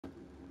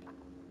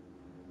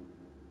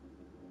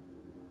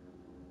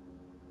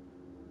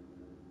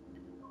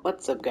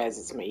What's up guys,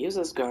 it's me,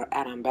 Girl,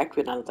 and I'm back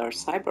with another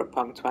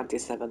Cyberpunk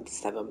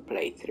 2077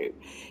 playthrough.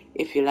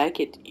 If you like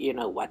it, you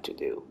know what to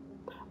do.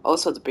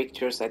 Also, the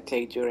pictures I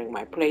take during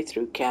my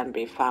playthrough can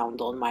be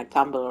found on my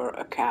Tumblr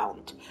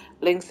account,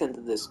 links in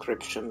the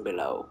description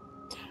below.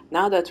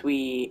 Now that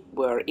we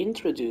were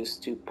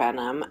introduced to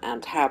Panam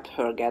and helped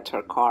her get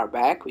her car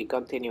back, we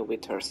continue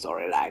with her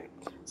storyline.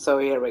 So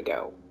here we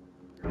go.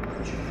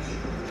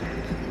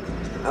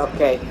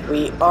 Okay,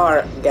 we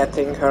are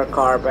getting her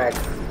car back.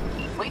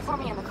 Wait for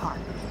me in the car.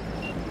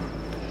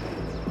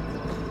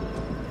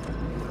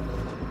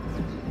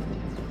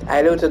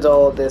 I looted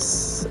all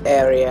this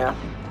area.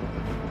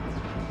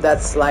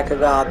 That's like a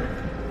gun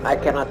I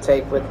cannot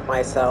take with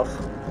myself.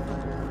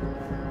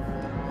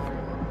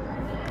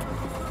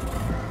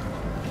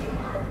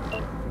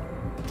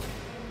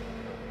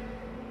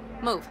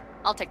 Move.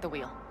 I'll take the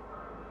wheel.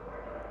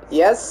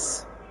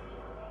 Yes?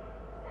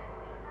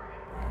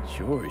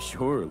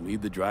 Sure.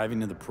 Leave the driving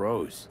to the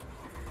pros.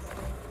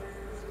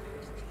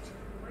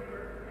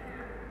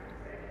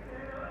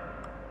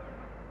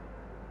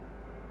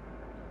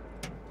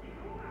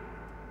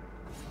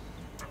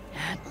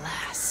 At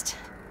last.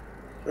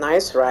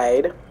 Nice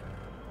ride.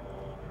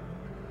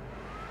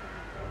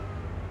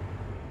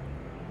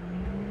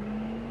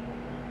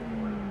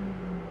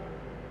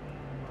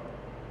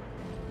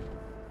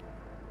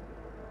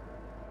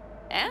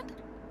 And?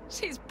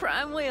 She's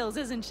prime wheels,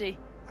 isn't she?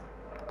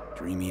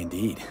 Dreamy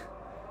indeed.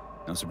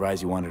 No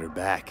surprise you wanted her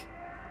back.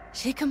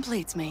 She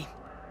completes me.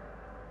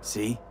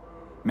 See?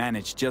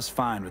 Managed just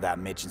fine without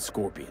Mitch and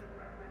Scorpion.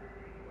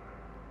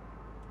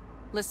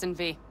 Listen,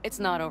 V, it's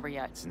not over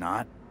yet. It's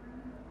not?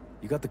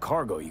 You got the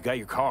cargo, you got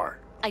your car.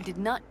 I did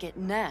not get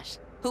Nash,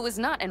 who was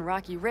not in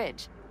Rocky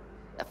Ridge.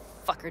 The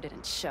fucker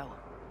didn't show.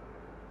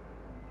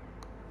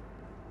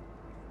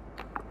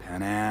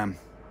 Panam.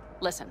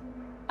 Listen,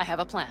 I have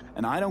a plan.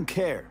 And I don't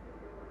care.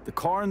 The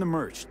car and the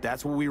merch,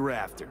 that's what we were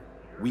after.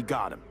 We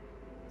got him.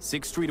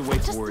 6th Street away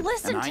Just forward,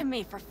 listen and to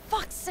me, for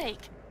fuck's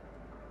sake!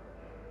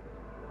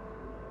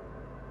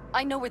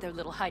 I know where their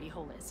little hidey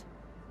hole is.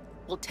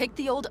 We'll take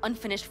the old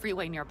unfinished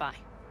freeway nearby.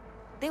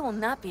 They will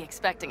not be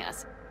expecting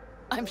us.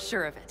 I'm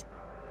sure of it.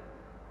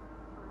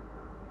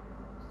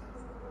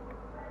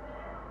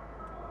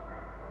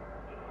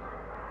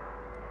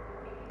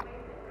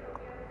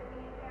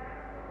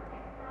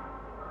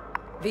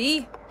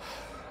 V?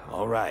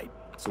 All right,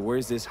 so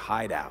where's this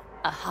hideout?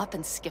 A hop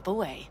and skip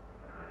away.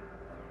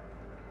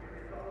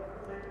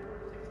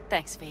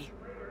 Thanks, V.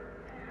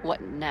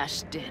 What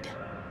Nash did.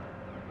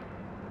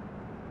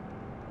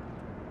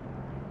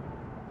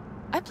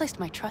 I placed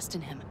my trust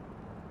in him.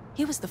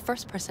 He was the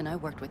first person I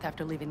worked with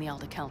after leaving the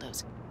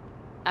Aldecaldos,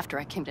 after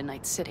I came to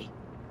Night City.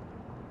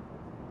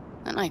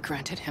 And I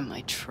granted him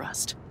my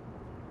trust.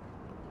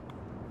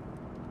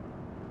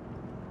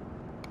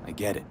 I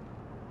get it.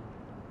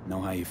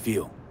 Know how you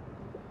feel.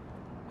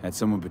 Had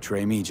someone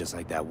betray me just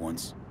like that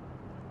once.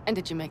 And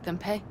did you make them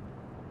pay?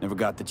 Never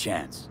got the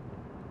chance.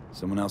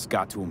 Someone else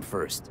got to him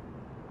first.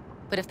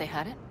 But if they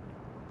hadn't,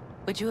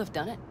 would you have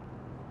done it?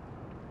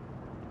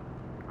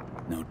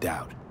 No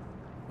doubt.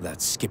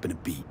 Without skipping a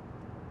beat.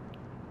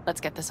 Let's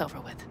get this over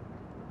with.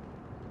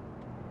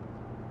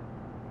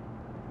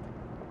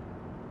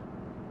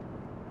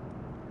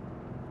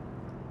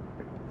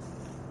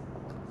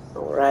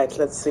 Alright,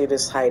 let's see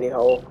this hidey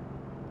hole.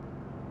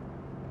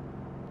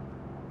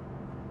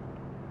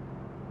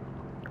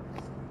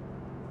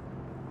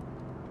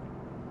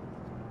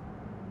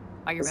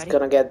 Are you It's ready?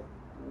 gonna get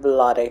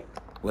bloody.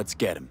 Let's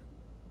get him.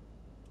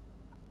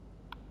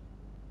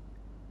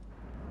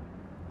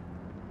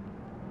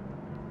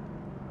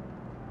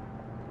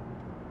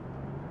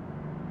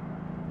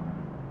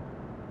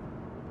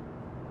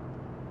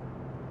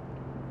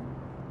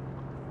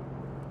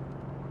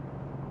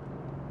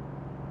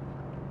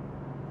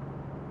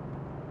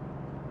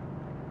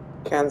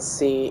 Can't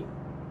see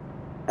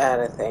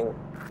anything.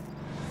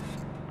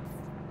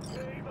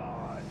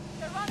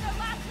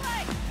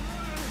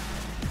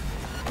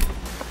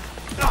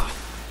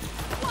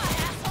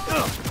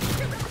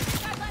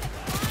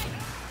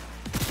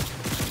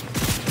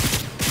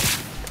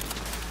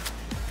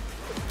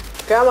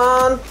 Come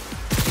on!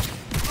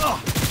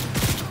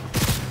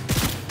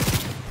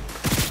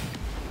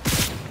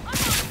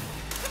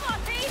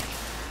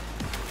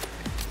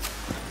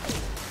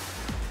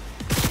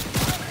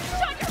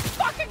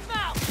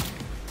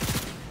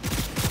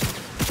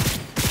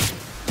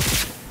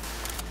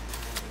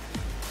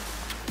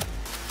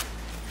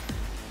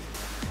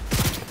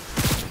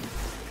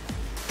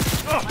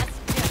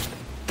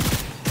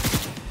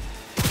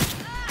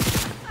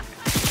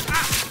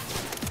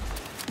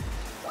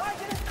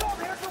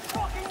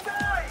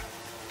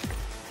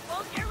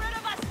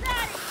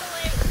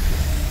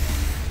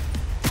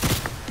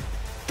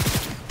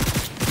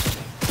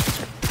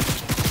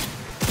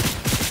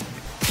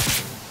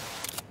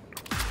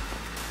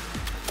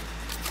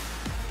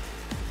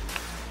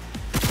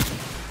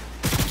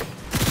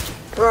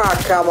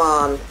 Ah, come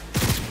on.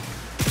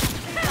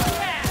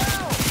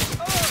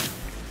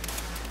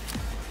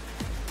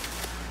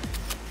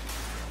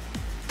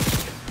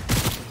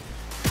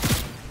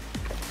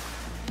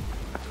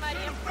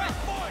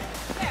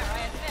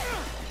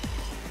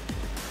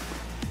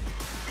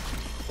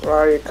 Where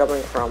are you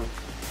coming from?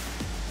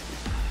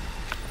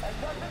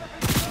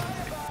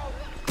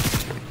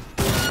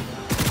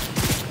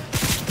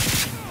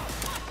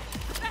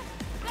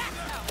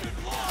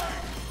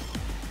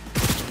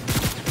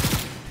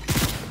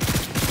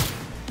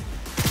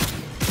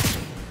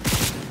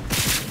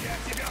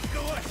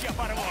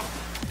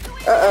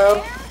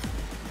 Uh-oh.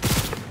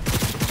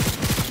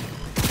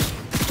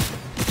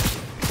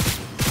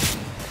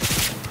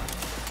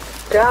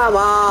 Come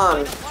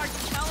on!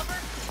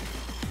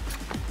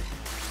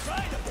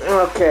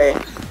 Okay.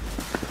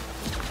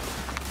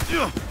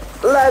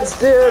 Let's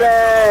do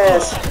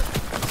this!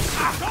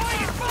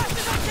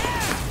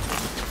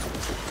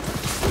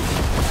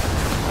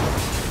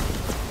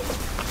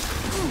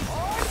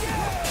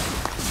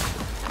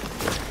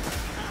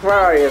 Where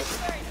are you?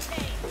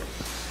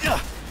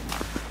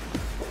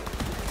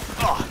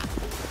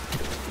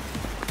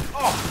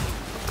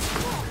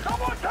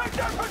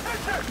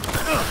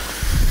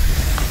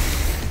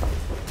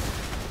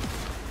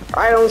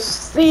 I don't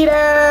see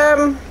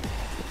them!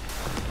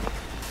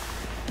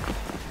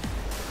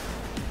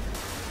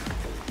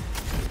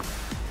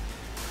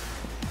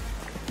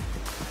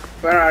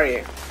 Where are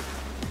you?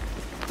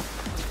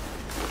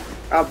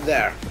 Up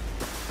there.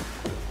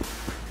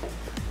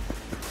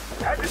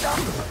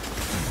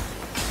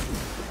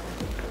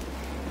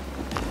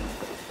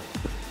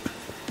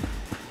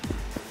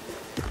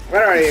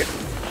 Where are you?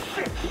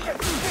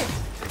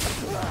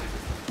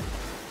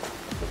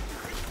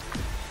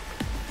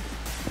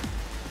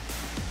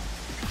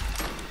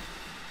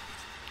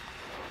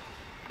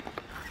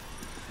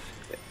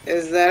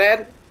 Is that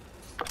it?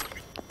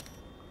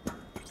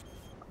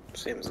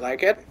 Seems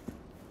like it.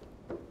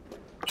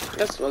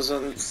 This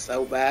wasn't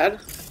so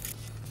bad.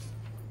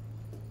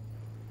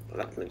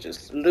 Let me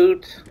just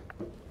loot.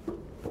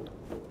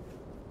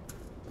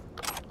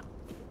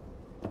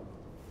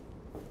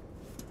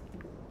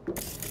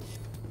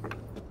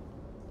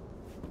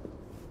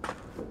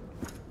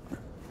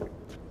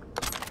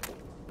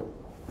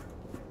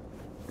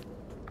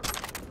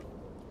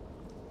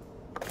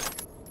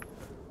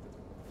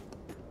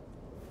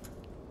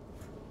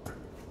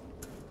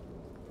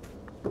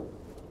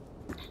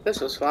 This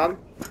was fun.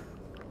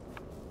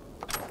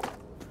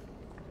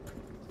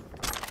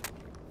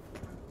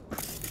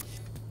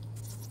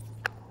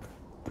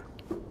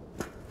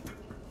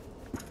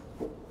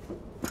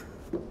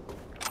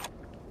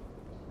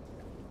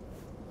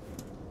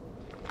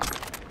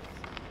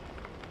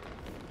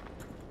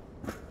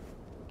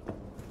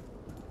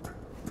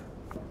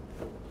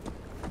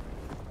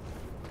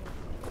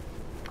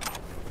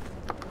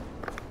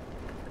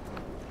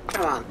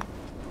 Come on.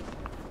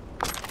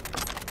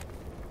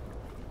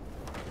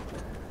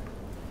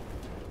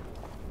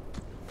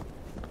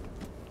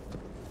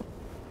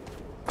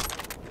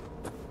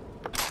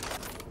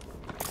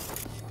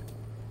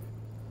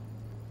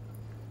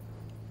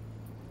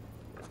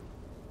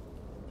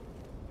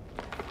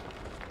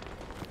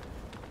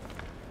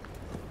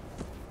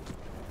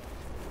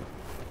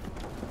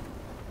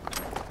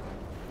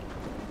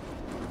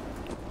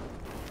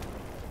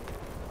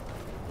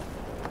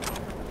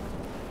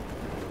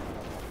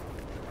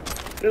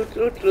 Loot,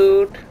 loot,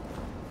 loot.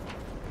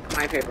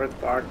 My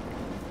favorite part.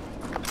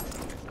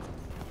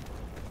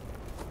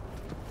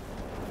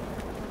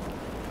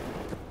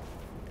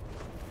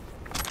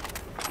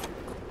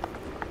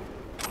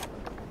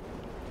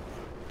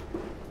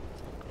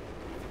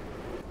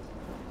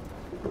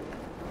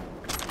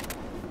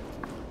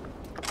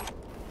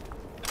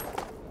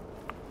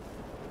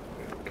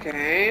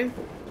 Okay.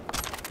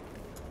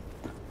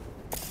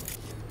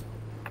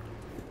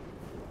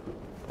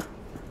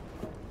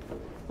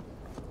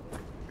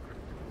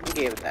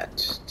 Give that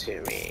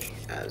to me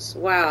as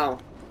well.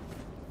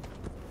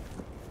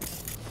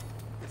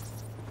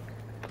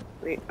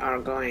 We are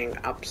going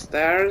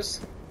upstairs.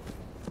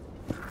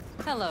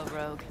 Hello,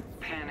 Rogue.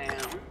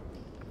 Panam.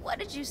 What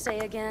did you say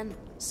again?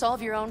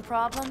 Solve your own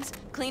problems?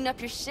 Clean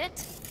up your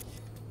shit?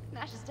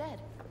 Nash is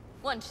dead.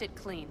 One shit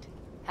cleaned.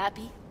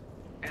 Happy?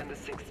 And the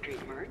 6th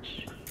Street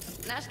merch?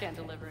 Nash can't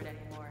deliver it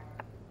anymore.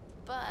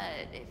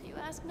 But if you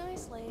ask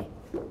nicely,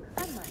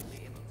 I might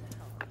be able to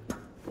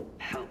help.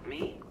 Help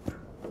me?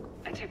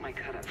 I took my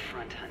cut up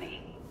front,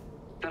 honey.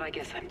 But I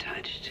guess I'm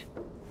touched.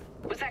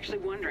 Was actually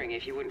wondering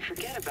if you wouldn't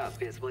forget about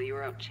Biz while you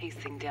were out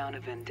chasing down a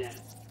vendetta.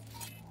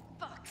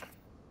 Fuck.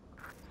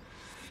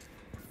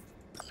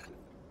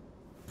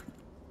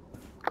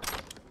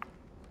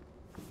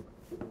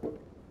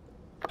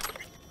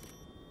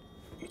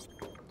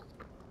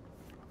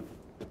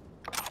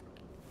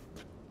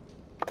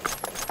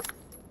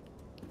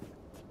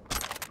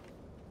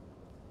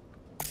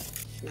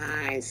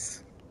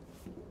 Nice.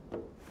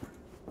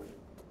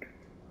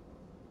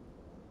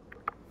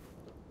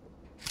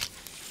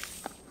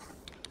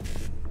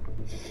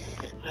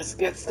 Let's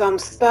get some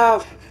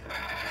stuff.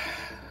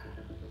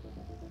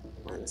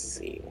 Let's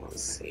see,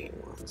 let's see,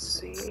 let's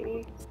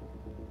see.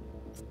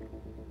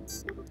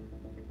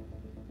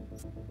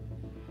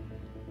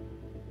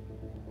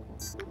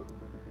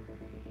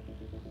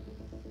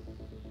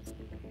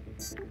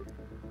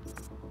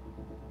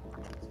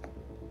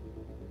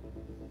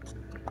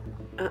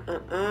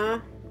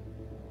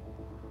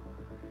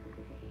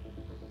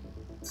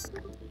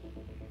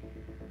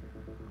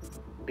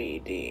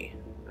 BD.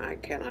 I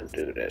cannot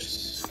do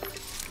this.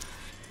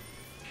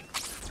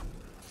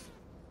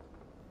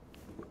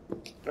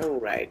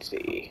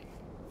 Alrighty.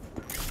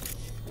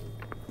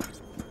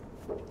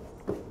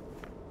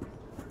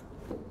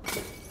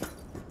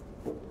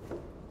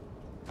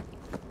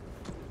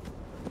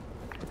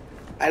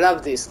 I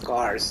love these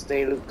cars,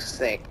 they look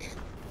sick.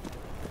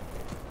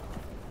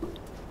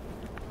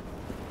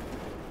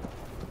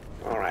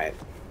 Alright.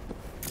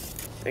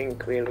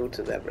 Think we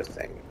looted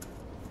everything.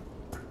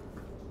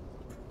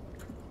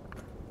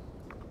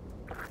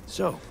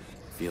 So,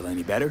 feel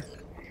any better?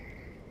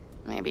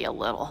 Maybe a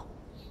little.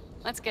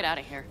 Let's get out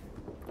of here.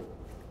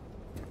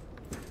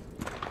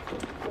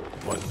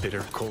 One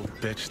bitter, cold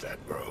bitch, that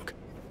rogue.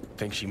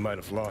 Think she might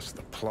have lost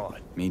the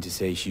plot. Mean to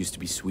say she used to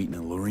be sweet and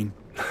alluring?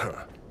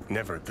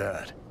 Never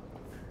that.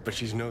 But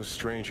she's no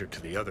stranger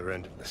to the other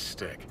end of the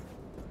stick.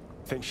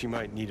 Think she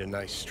might need a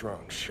nice,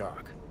 strong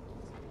shock.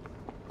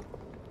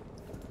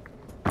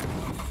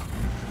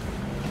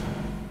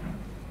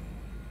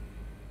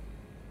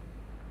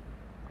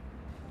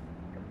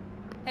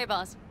 Hey,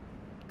 boss.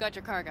 Got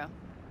your cargo.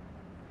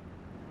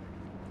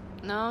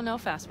 No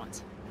fast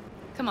ones.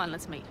 Come on,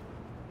 let's meet.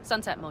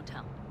 Sunset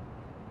Motel.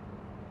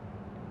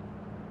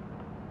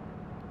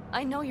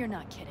 I know you're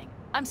not kidding.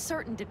 I'm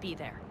certain to be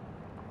there.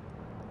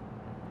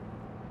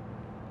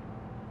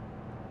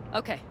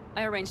 Okay,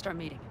 I arranged our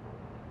meeting.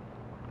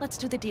 Let's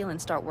do the deal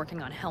and start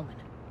working on Hellman.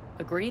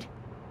 Agreed?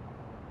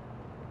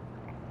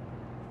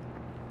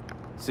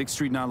 6th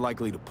Street not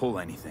likely to pull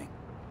anything.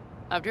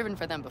 I've driven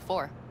for them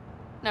before.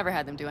 Never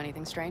had them do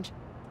anything strange.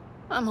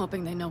 I'm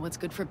hoping they know what's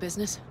good for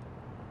business.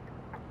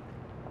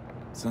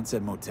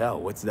 Sunset Motel,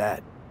 what's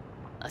that?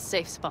 A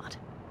safe spot.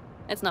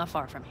 It's not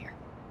far from here.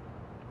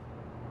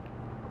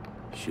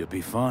 Should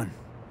be fun.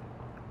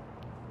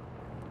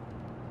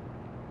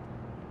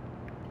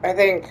 I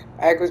think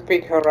I could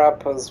pick her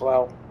up as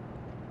well.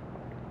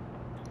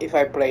 If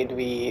I played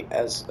V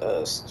as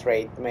a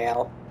straight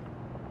male.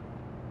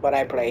 But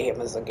I play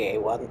him as a gay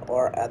one,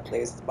 or at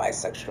least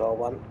bisexual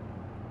one.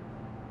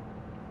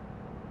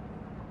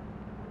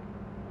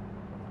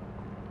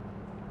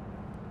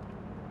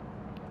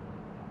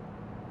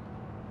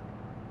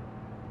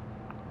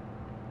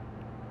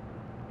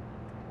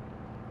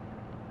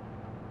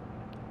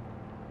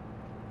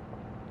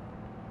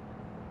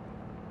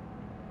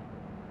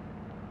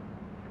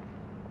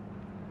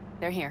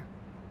 They're here.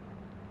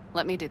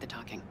 Let me do the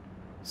talking.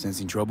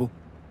 Sensing trouble?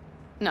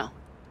 No.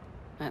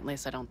 At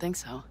least I don't think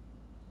so.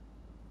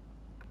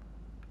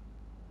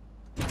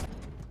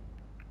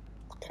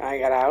 Can I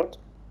get out?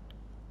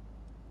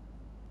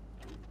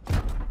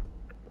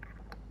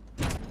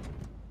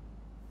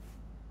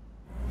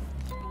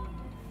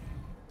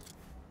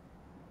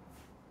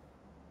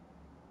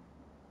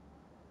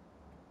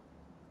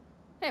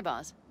 Hey,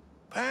 boss.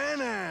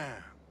 Panam!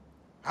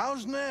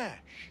 How's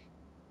Nash?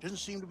 Doesn't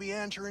seem to be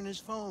answering his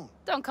phone.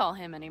 Don't call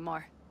him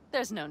anymore.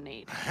 There's no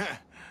need.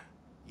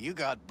 You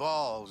got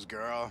balls,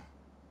 girl.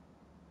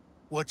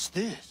 What's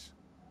this?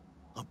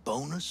 A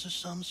bonus of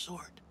some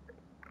sort?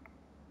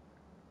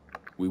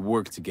 We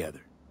work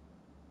together.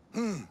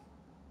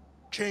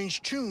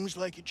 Change tunes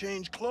like you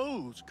change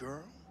clothes,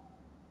 girl.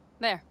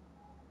 There.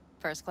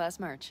 First class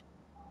merch.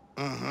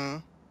 Mm-hmm.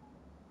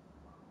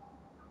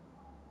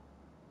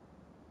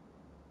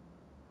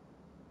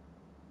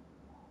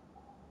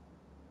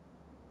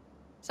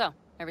 So,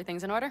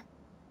 everything's in order?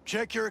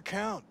 Check your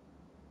account.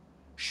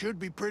 Should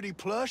be pretty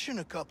plush in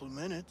a couple of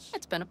minutes.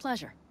 It's been a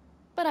pleasure.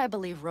 But I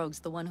believe Rogue's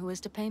the one who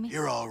is to pay me.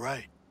 You're all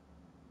right.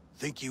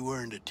 Think you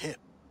earned a tip.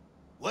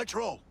 Let's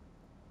roll.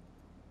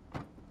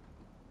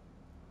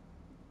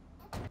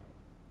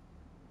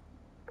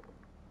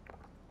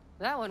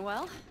 That went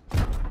well.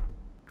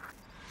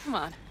 Come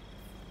on.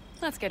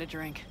 Let's get a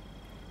drink.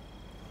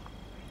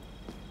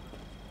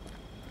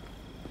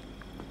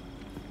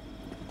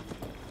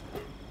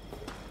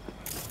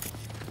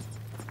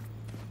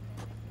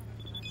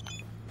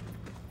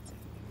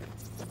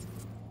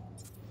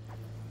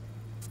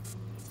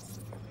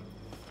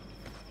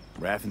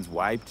 Raffin's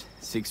wiped,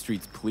 6th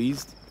Street's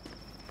pleased.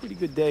 Pretty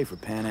good day for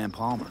Panam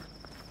Palmer.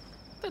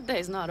 The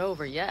day's not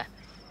over yet.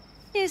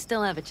 You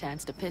still have a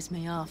chance to piss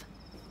me off.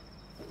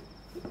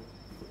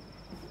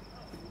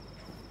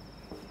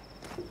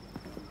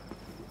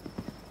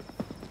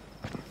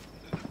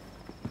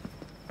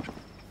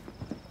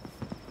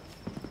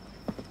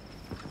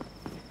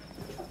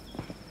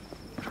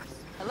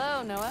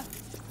 Hello, Noah.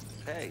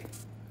 Hey,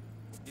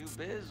 new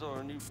biz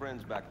or new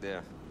friends back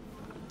there?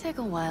 Take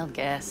a wild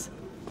guess.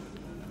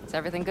 Is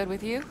everything good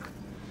with you?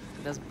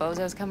 Did those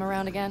bozos come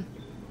around again?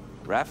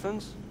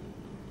 Raffins?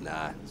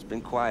 Nah, it's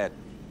been quiet.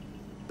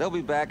 They'll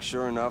be back,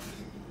 sure enough.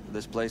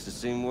 This place has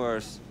seen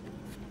worse.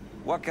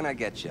 What can I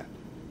get you?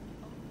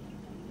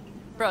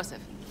 Broseph.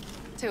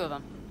 2 of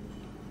them.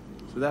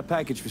 So that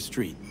package for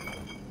Street,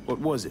 what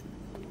was it?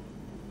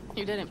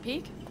 You didn't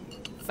peek?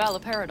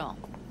 Valoperidol.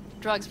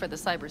 Drugs for the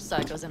cyber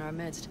psychos in our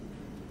midst.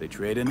 They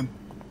trade in them?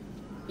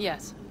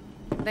 Yes.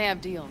 They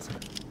have deals.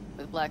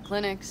 With black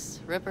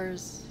clinics,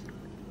 rippers.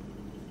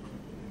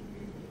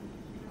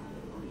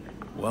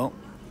 Well,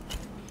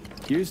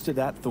 here's to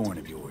that thorn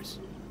of yours.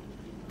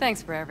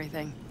 Thanks for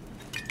everything,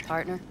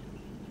 partner.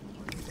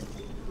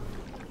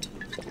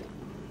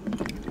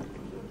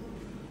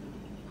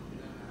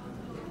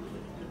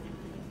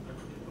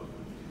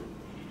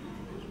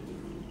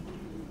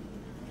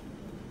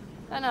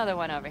 Another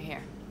one over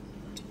here.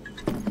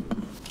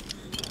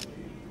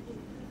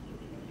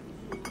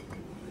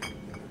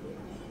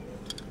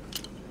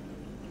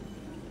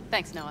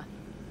 Thanks, Noah.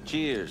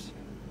 Cheers.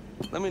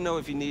 Let me know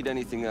if you need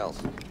anything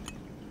else.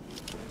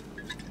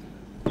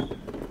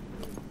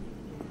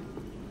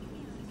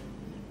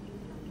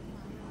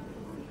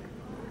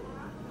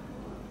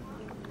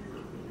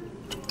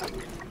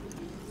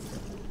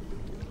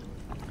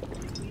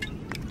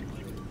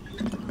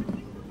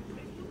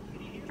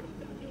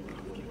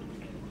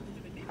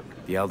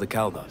 The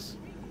Aldecaldos.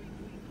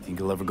 Think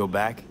you'll ever go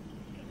back?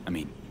 I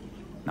mean,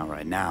 not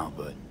right now,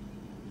 but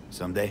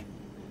someday?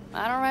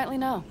 I don't rightly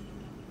know.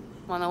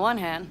 On the one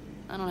hand,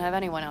 I don't have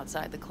anyone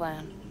outside the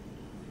clan.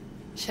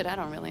 Shit, I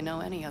don't really know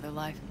any other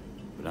life.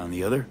 But on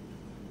the other?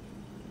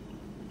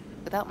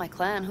 Without my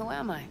clan, who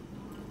am I?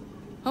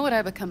 Who would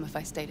I become if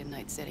I stayed in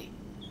Night City?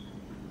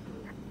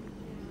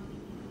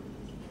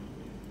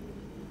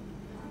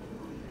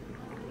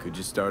 Could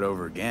just start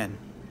over again.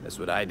 That's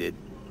what I did.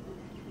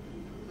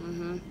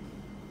 Mm-hmm.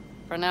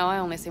 For now, I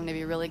only seem to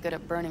be really good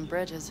at burning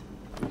bridges.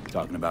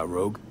 Talking about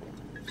Rogue?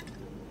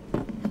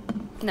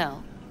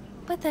 No,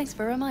 but thanks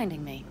for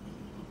reminding me.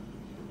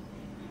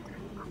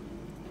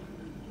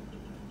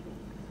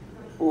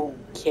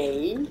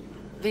 Okay.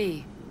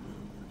 V,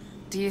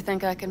 do you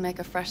think I can make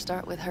a fresh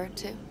start with her,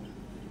 too?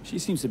 She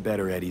seems to bet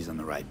her eddies on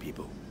the right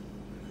people.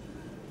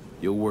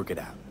 You'll work it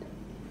out.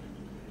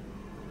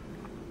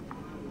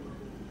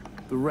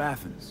 The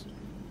Raffens.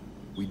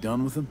 We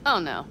done with them? Oh,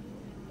 no.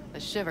 The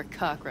shiver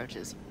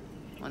cockroaches.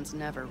 One's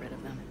never rid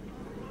of them.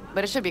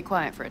 But it should be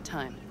quiet for a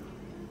time.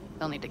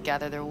 They'll need to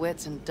gather their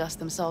wits and dust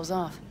themselves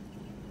off.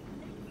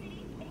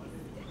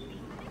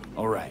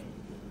 All right.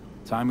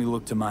 Time we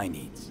look to my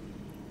needs.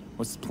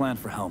 What's the plan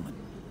for Hellman?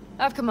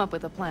 I've come up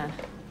with a plan.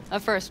 A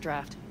first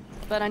draft.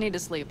 But I need to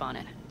sleep on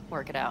it.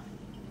 Work it out.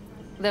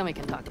 Then we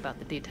can talk about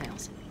the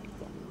details.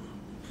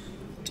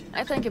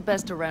 I think it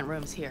best to rent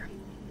rooms here.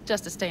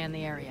 Just to stay in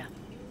the area.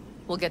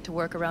 We'll get to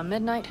work around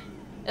midnight.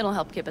 It'll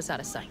help keep us out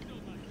of sight.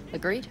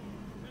 Agreed?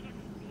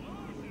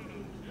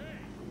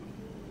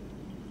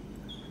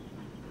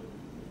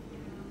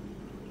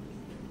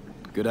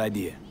 Good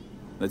idea.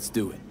 Let's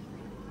do it.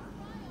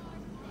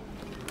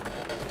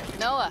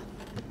 Noah,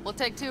 we'll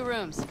take 2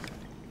 rooms.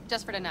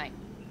 Just for tonight.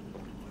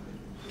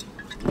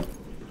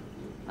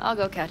 I'll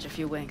go catch a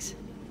few winks.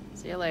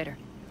 See you later.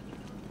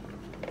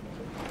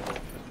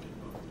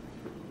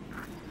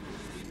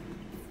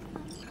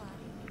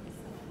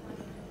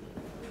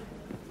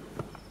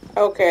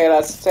 Okay,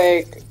 let's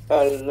take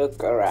a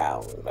look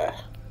around.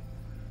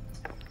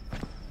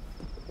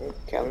 We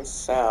can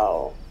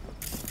sell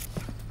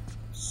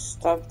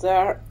stuff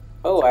there.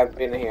 Oh, I've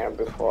been here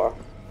before.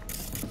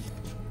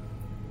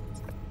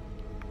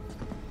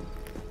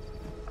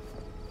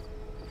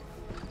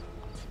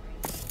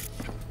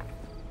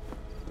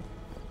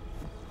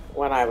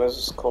 When I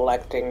was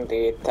collecting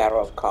the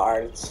tarot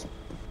cards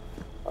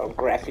or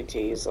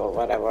graffitis or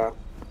whatever.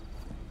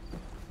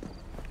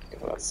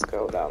 Let's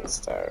go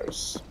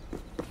downstairs.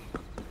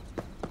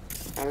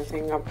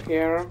 Anything up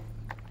here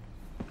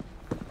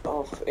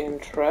of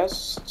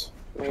interest?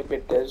 Maybe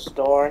this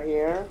door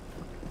here?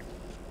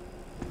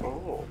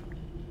 Oh.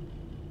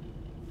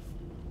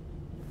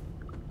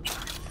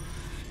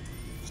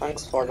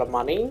 Thanks for the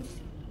money.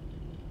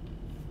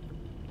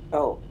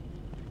 Oh.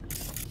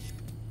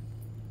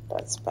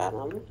 That's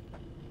Venom.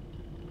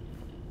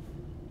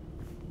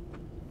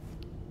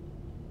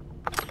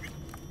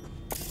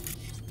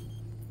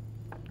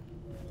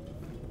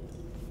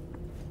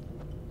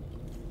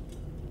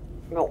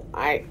 No,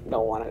 I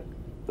don't want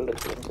to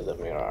look into the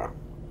mirror.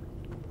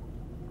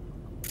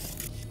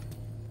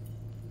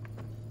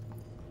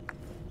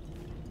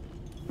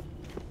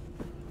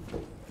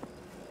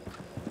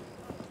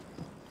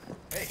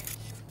 Hey,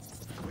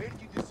 where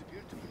did you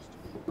disappear to,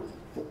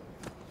 Mr.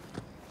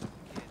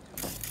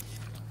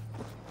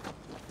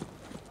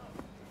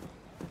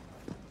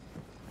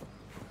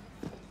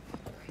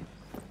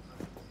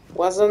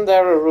 Wasn't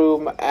there a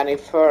room any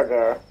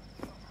further?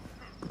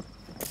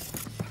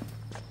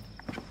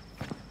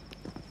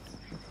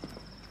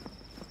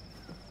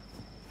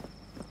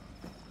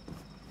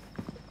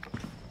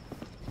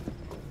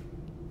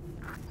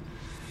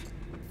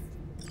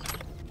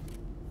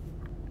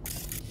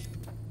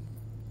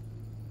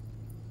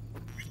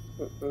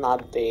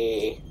 Not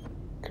the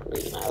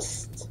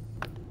cleanest.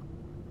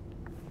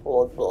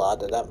 Old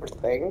blood and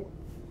everything.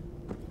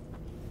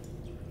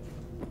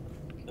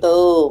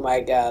 Oh my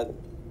god.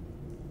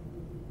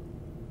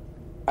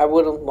 I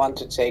wouldn't want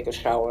to take a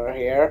shower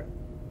here.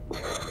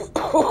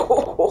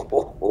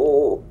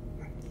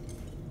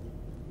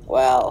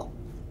 Well,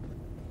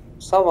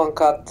 someone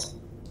cut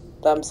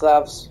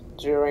themselves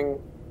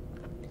during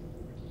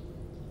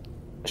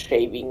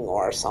shaving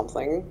or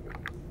something.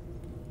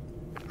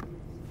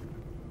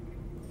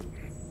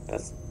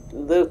 Let's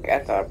look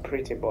at our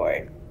pretty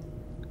boy.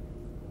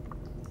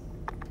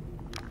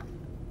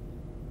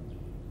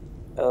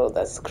 Oh,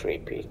 that's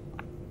creepy.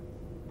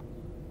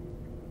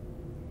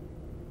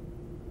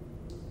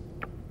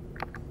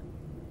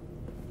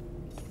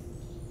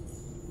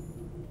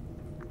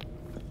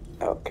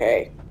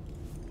 Okay.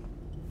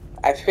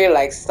 I feel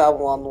like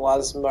someone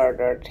was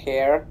murdered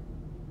here.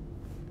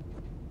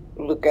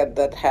 Look at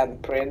that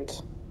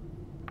handprint.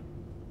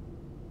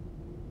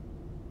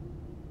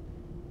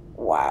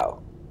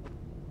 Wow.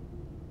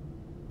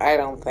 I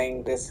don't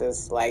think this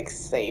is like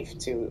safe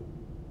to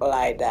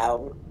lie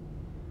down.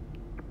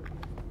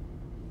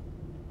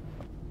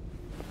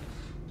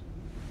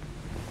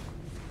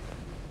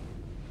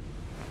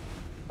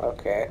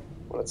 Okay,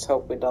 let's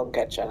hope we don't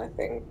catch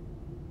anything.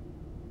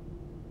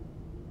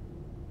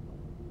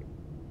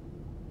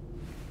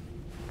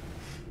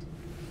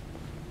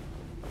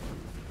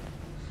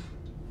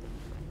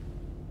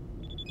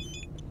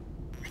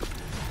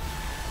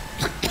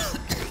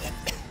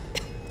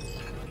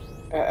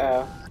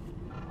 Uh-oh.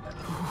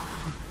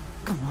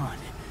 Come on.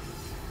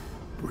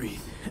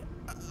 Breathe.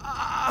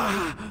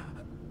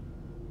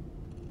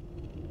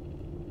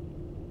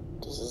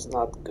 This is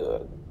not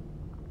good.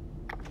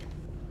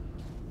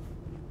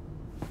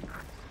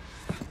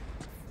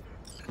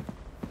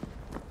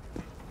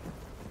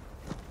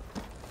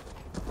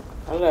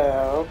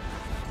 Hello.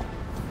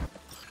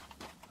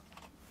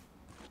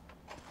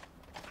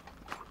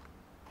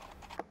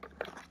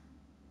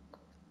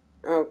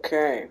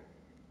 Okay.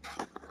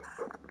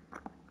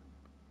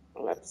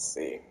 Let's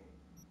see.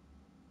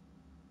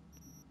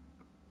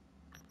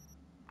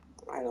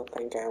 I don't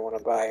think I want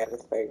to buy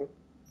anything,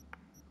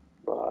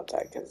 but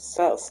I can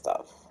sell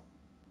stuff.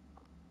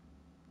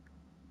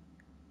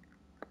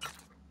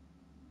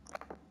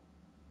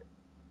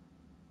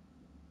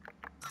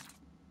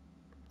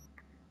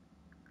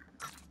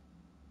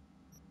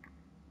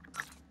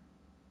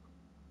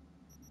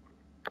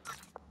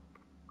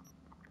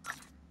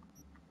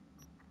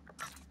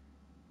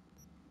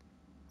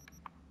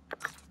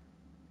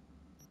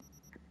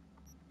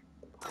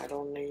 I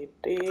don't need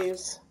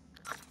these.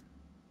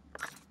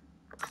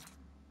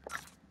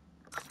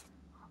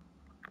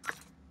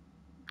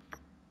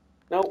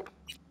 Nope.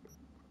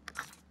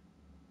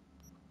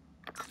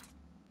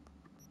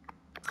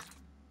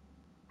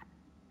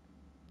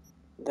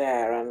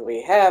 There, and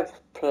we have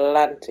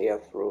plenty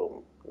of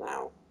room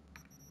now.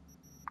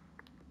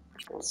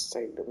 Let's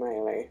take the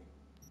melee.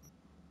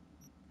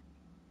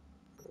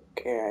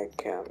 Okay,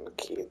 I can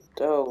keep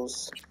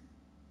those.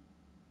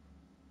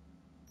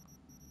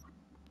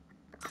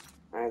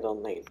 I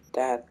don't need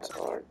that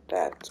or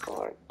that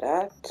or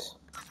that.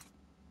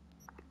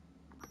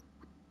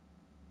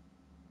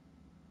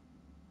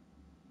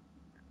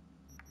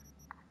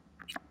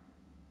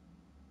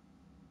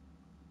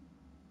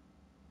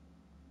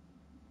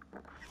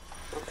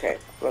 Okay,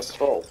 let's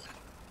roll.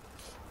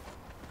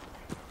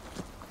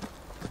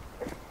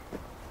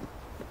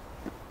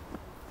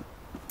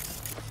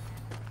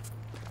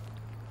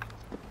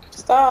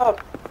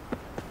 Stop!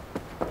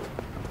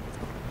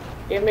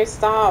 Give me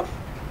stuff.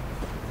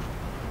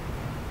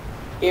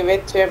 Give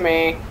it to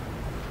me.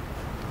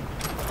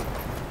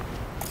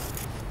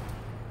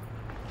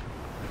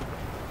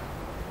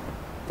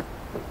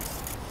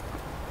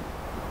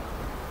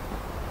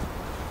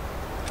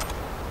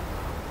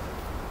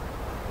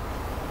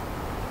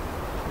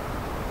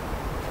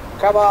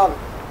 Come on.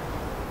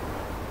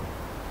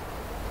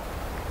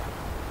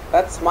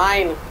 That's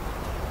mine.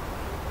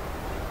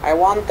 I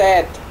want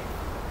it.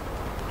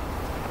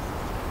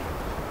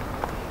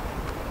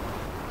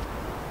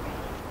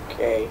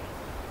 Okay.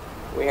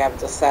 We have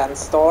the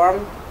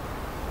sandstorm.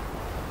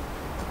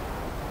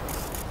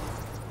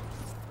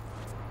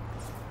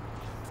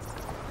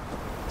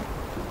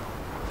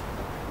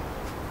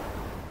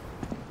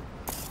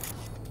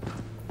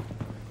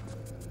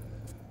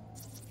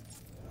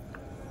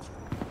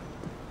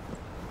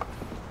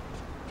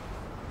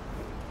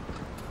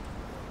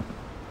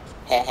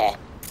 Heh.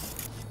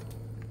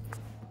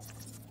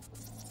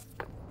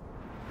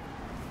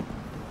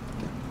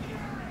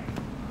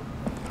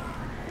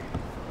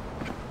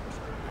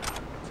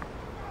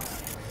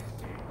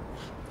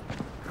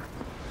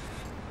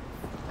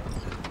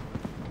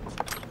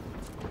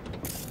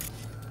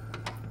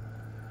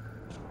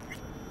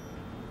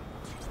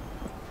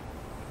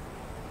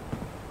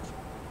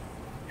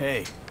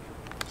 Hey.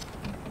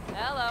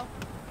 Hello.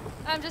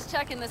 I'm just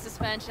checking the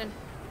suspension.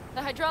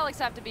 The hydraulics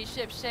have to be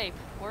ship-shape.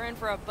 We're in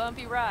for a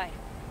bumpy ride.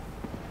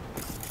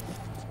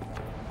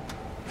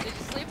 Did you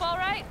sleep all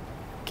right?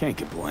 Can't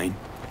complain.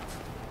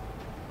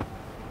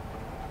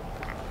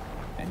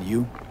 And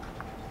you?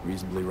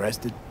 Reasonably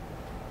rested?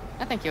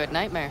 I think you had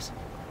nightmares.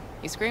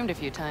 You screamed a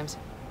few times.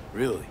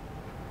 Really?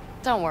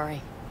 Don't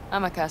worry.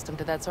 I'm accustomed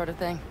to that sort of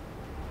thing.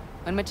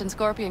 When Mitch and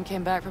Scorpion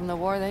came back from the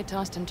war, they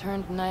tossed and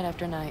turned night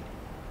after night.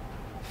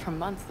 For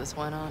months this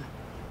went on.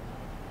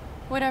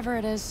 Whatever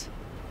it is,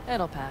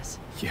 it'll pass.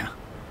 Yeah.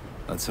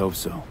 Let's hope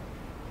so.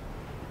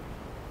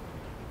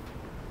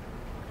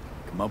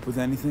 Come up with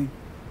anything?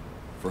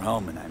 For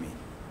Hellman, I mean.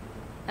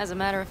 As a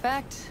matter of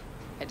fact,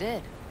 I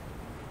did.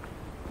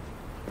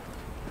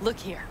 Look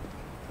here.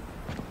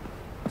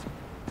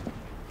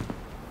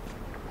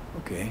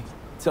 Okay,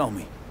 tell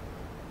me.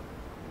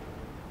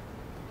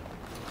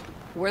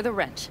 We're the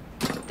wrench.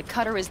 The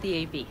cutter is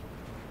the AV.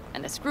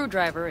 And the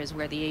screwdriver is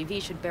where the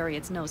AV should bury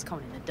its nose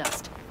cone in the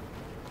dust.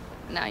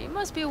 Now, you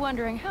must be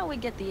wondering how we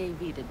get the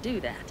AV to do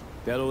that.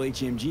 That old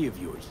HMG of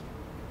yours.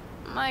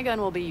 My gun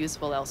will be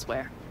useful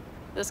elsewhere.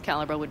 This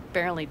caliber would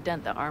barely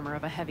dent the armor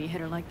of a heavy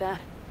hitter like that.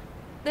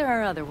 There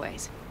are other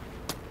ways.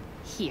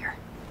 Here.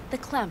 The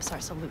clamp's our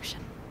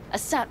solution. A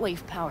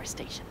sat-wave power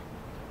station.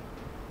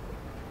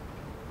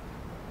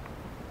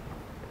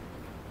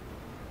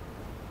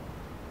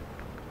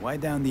 Why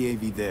down the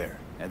AV there,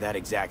 at that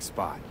exact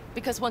spot?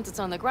 Because once it's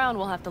on the ground,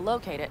 we'll have to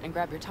locate it and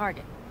grab your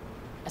target.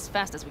 As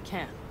fast as we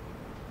can.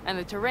 And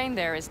the terrain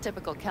there is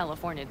typical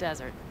California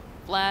desert.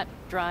 Flat,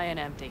 dry, and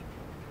empty.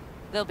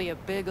 There'll be a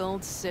big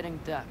old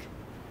sitting duck.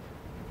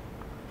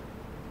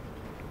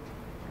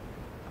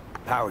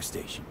 Power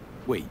station.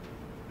 Wait,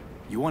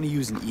 you want to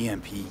use an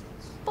EMP?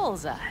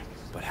 Bullseye.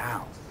 But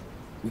how?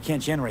 We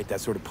can't generate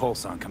that sort of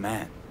pulse on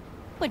command.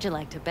 Would you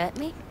like to bet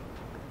me?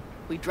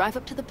 We drive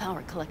up to the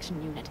power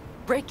collection unit,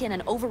 break in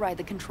and override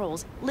the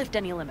controls, lift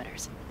any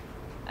limiters.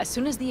 As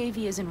soon as the AV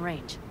is in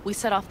range, we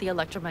set off the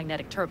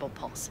electromagnetic turbo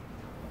pulse.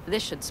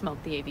 This should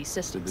smoke the AV To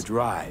systems. the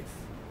drive,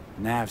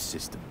 nav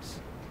systems.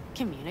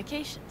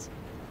 Communications.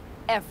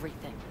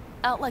 Everything.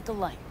 Out like a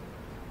light.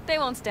 They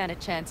won't stand a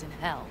chance in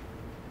hell.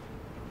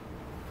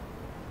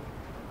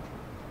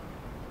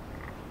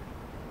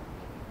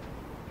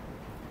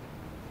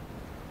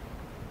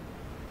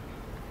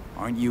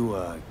 Aren't you,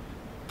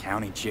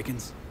 counting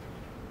chickens?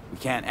 We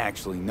can't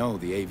actually know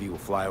the AV will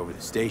fly over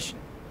the station.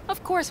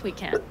 Of course we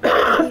can.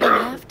 But we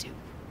don't have to.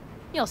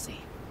 You'll see.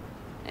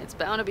 It's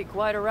bound to be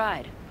quite a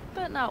ride,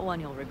 but not one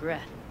you'll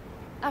regret.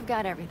 I've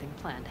got everything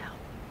planned out.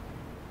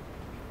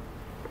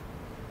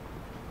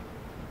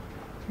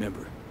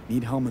 Remember,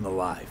 need Hellman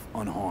alive,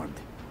 unharmed.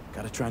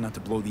 Gotta try not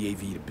to blow the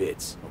AV to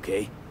bits,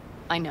 okay?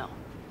 I know,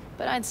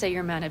 but I'd say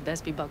your man had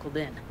best be buckled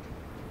in.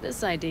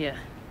 This idea,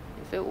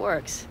 if it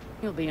works,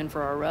 you'll be in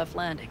for a rough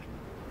landing.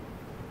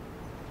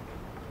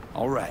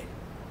 All right,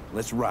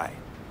 let's ride.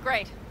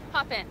 Great.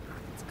 Hop in.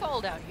 It's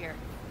cold out here.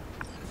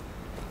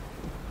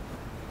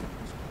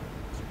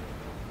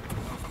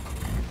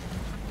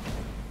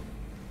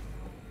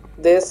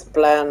 This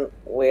plan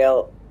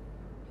will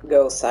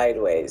go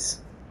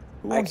sideways.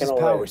 Who I owns can this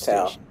power already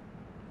tell. station?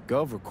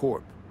 Gov or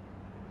Corp?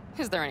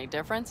 Is there any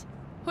difference?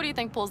 Who do you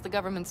think pulls the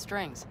government's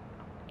strings?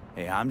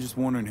 Hey, I'm just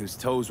wondering whose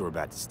toes we're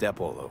about to step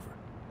all over.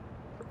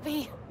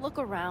 V, look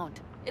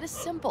around. It is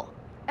simple.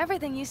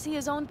 Everything you see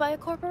is owned by a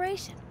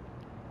corporation.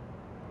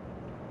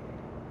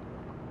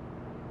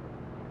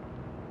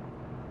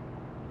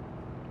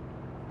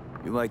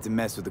 You like to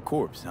mess with the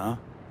corpse, huh?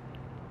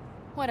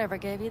 Whatever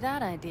gave you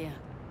that idea?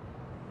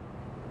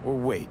 Or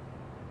wait,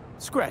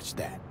 scratch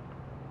that.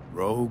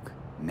 Rogue,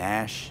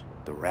 Nash,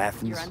 the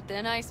Rathens. You're on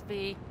thin ice,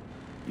 V.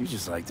 You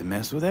just like to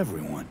mess with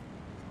everyone.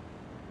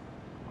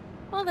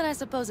 Well, then I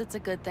suppose it's a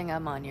good thing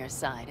I'm on your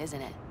side,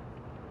 isn't it?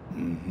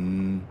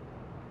 Mm-hmm.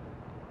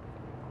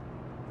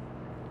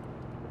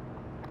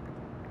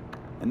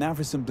 And now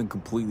for something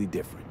completely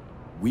different.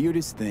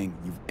 Weirdest thing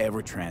you've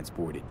ever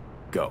transported.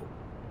 Go.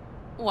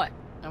 What?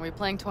 Are we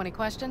playing 20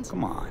 questions?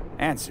 Come on,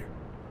 answer.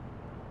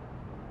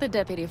 The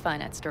Deputy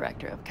Finance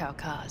Director of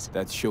Caucase.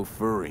 That's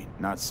chauffeuring,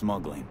 not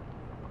smuggling.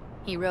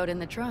 He rode in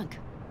the trunk.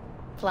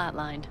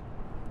 Flatlined.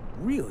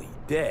 Really?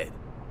 Dead?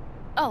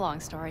 A long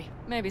story.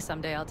 Maybe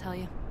someday I'll tell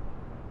you.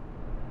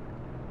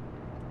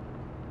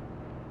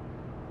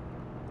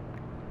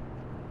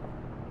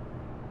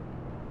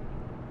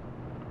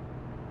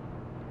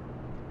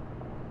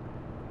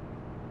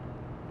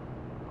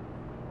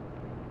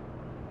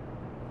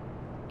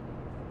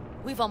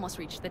 We've almost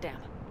reached the dam.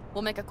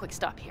 We'll make a quick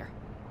stop here.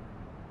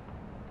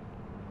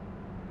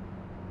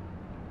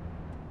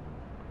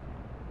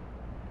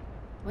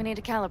 We need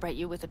to calibrate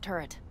you with the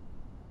turret.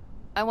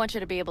 I want you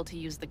to be able to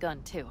use the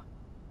gun, too.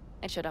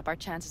 It should up our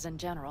chances in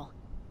general.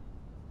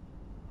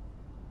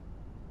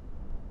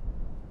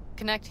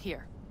 Connect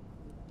here.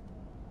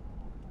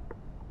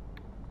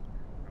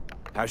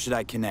 How should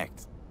I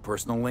connect?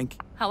 Personal link?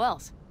 How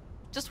else?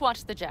 Just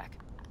watch the jack.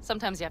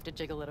 Sometimes you have to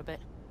jig a little bit.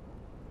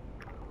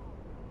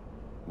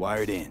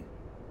 Wired in.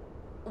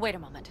 Wait a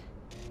moment.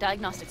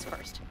 Diagnostics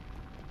first.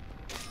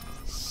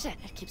 Shit,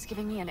 it keeps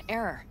giving me an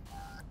error.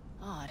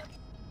 Odd.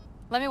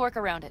 Let me work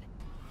around it.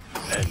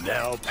 And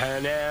now,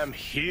 Pan Am,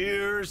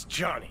 here's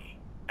Johnny.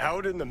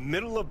 Out in the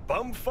middle of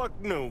bumfuck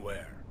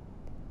nowhere.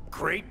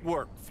 Great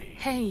work, V.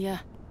 Hey,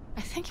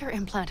 I think your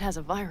implant has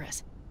a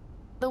virus.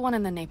 The one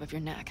in the nape of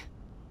your neck.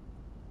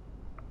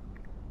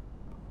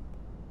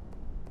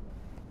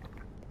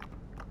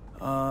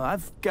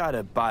 I've got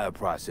a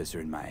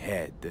bioprocessor in my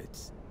head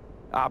that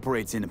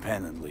operates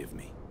independently of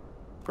me.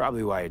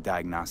 Probably why your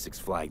diagnostics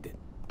flagged it.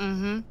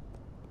 Mm-hmm.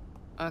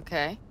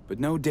 Okay. But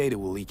no data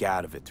will leak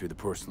out of it through the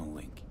personal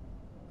link.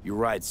 Your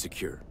ride's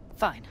secure.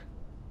 Fine.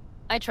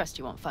 I trust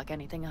you won't fuck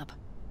anything up.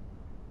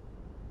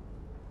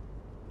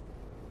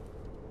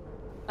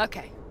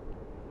 Okay.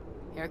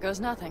 Here goes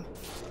nothing.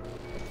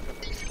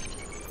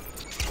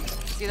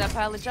 See that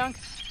pile of junk?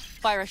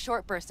 Fire a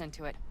short burst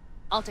into it.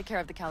 I'll take care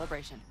of the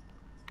calibration.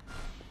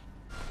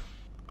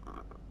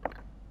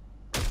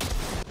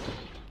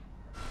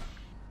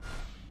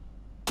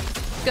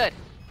 Good.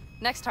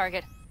 Next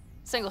target.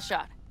 Single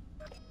shot.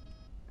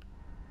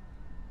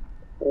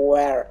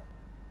 Where?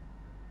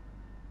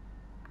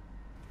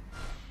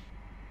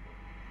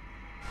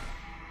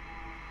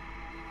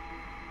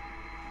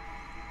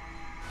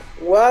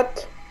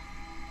 What?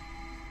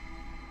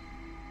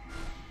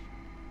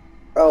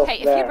 Oh, Hey,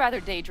 if there. you'd rather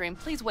daydream,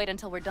 please wait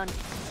until we're done.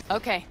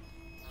 Okay.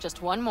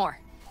 Just one more.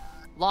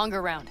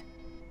 Longer round.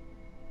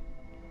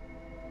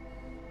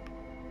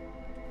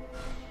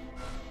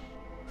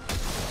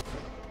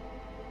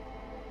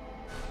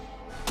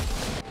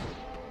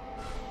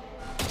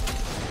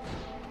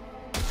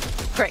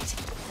 Great.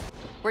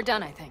 We're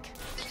done, I think.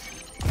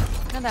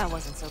 Now that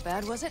wasn't so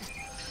bad, was it?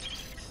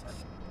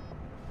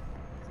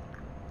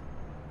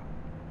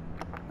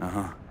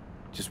 Uh-huh.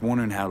 Just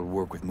wondering how it'll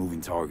work with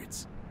moving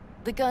targets.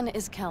 The gun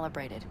is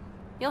calibrated.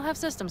 You'll have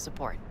system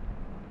support.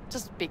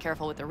 Just be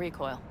careful with the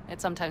recoil.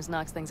 It sometimes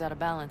knocks things out of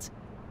balance.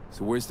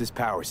 So where's this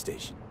power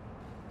station?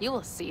 You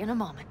will see in a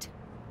moment.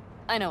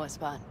 I know a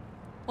spot.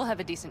 We'll have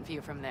a decent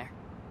view from there.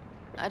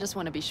 I just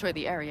want to be sure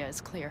the area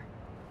is clear.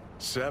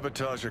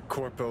 Sabotage a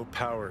Corpo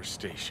power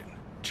station.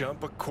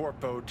 Jump a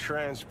Corpo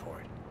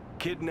transport.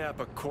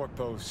 Kidnap a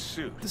Corpo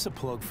suit. Is this a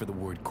plug for the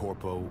word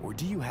corpo, or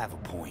do you have a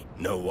point?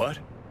 Know what?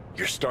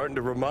 You're starting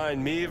to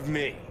remind me of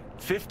me,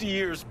 50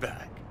 years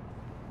back.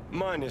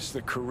 Minus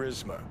the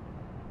charisma.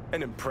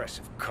 An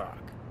impressive cock.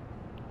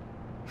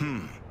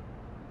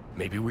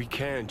 Maybe we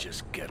can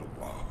just get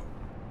along.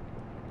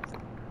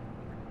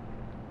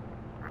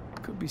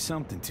 Could be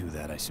something to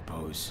that, I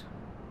suppose.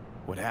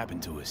 What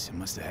happened to us, it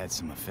must have had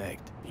some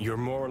effect. You're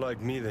more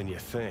like me than you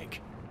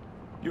think.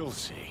 You'll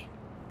see.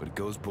 But it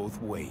goes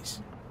both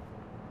ways.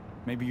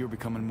 Maybe you're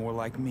becoming more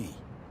like me.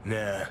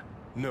 Nah,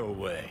 no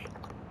way.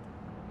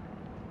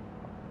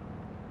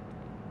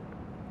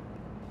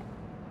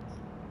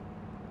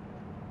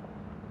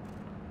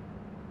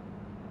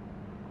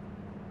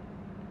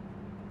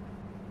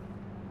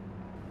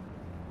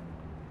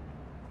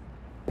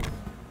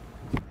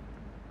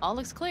 All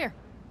looks clear.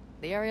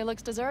 The area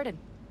looks deserted.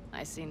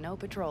 I see no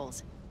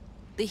patrols.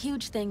 The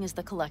huge thing is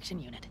the collection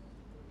unit.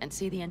 And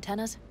see the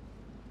antennas?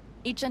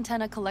 Each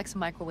antenna collects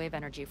microwave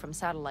energy from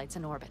satellites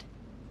in orbit.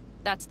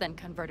 That's then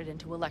converted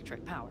into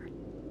electric power.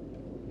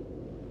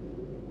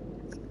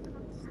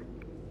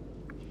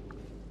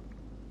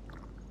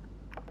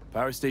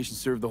 Power station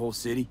serve the whole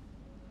city?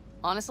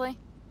 Honestly?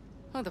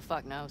 Who the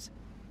fuck knows?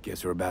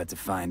 Guess we're about to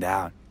find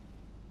out.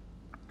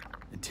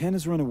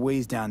 Antennas run a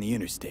ways down the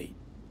interstate.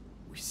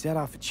 We set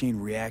off a chain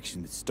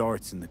reaction that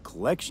starts in the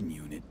collection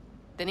unit,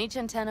 Then each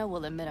antenna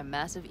will emit a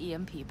massive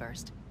EMP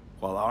burst.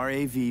 while our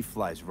AV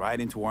flies right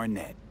into our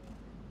net.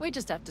 We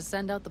just have to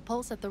send out the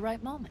pulse at the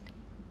right moment.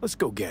 Let's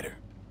go get her.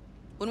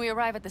 When we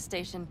arrive at the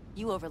station,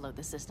 you overload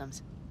the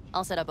systems.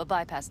 I'll set up a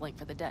bypass link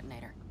for the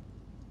detonator.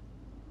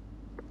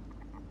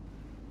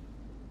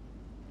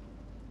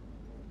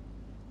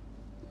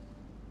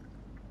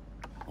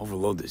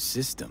 Overload the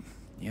system.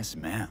 Yes,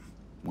 ma'am.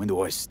 When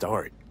do I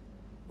start?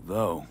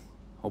 Though,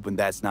 hoping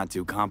that's not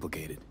too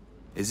complicated.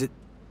 Is it?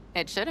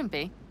 It shouldn't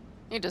be.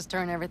 You just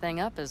turn everything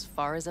up as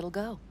far as it'll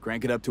go.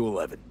 Crank it up to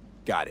 11.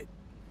 Got it.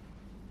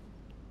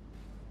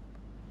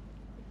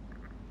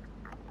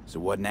 So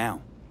what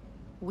now?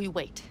 We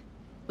wait.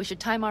 We should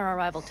time our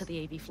arrival to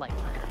the AV flight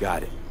plan.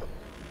 Got it.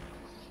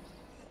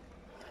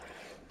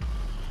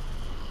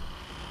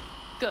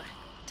 Good.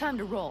 Time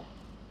to roll.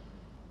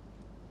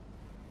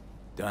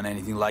 Done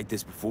anything like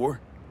this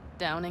before?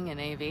 Downing an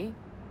AV?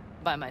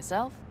 By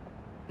myself?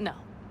 No.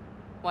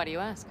 Why do you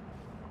ask?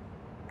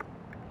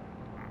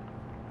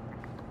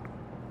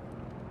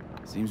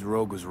 Seems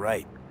Rogue was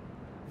right.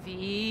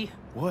 V.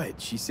 What?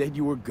 She said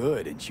you were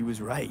good, and she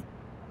was right.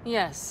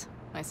 Yes,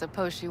 I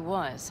suppose she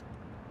was.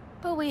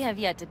 But we have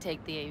yet to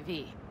take the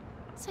AV.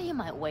 So you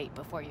might wait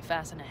before you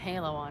fasten a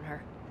halo on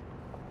her.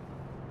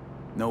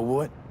 Know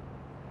what?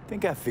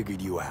 Think I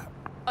figured you out.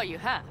 Oh, you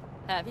have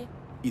you?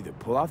 Either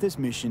pull off this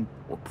mission,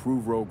 or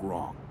prove Rogue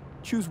wrong.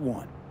 Choose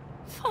one.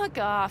 Fuck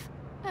off.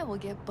 I will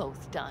get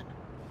both done.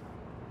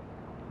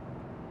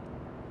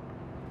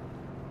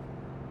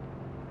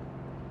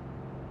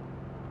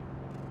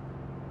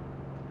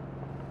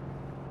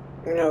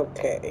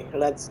 Okay,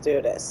 let's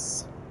do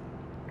this.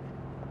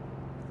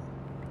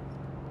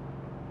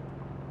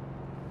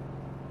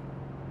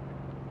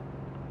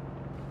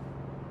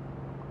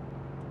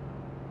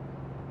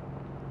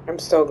 I'm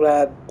so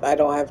glad I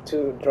don't have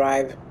to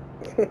drive.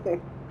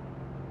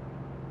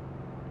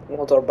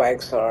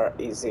 Motorbikes are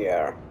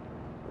easier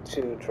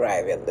to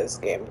drive in this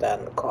game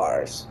than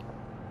cars.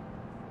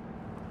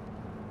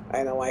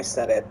 I know I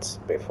said it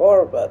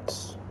before, but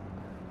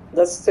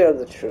that's still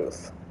the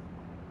truth.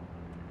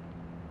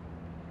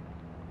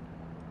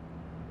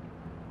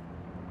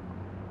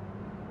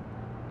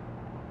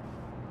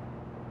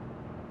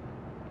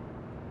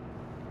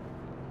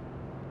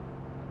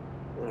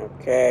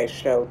 Okay,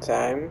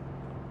 showtime.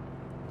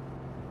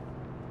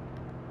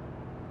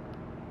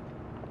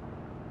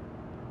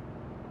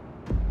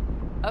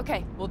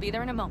 Okay, we'll be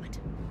there in a moment.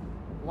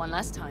 One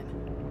last time.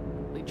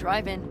 We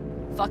drive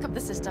in, fuck up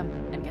the system,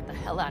 and get the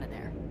hell out of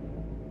there.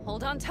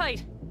 Hold on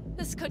tight.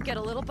 This could get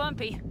a little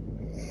bumpy.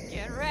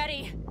 Get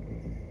ready.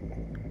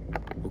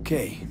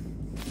 Okay,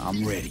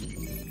 I'm ready.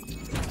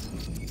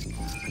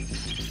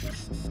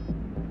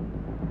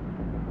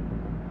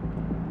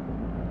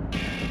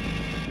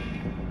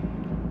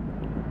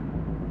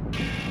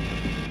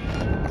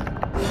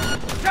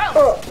 Drones!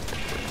 Oh,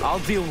 I'll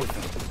deal with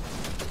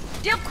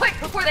them. Deal quick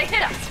before they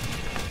hit us!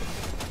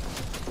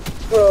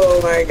 oh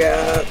my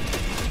god.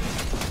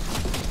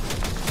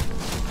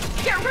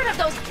 Get rid of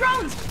those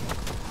drones!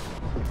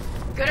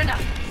 Good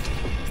enough.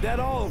 Is that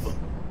all of them?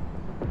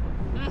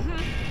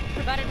 Mm-hmm.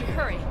 Provided we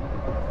hurry.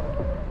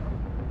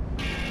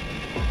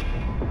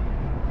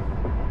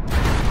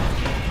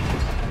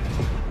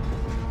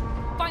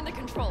 Find the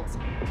controls.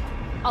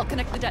 I'll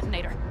connect the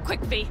detonator. Quick,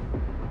 V.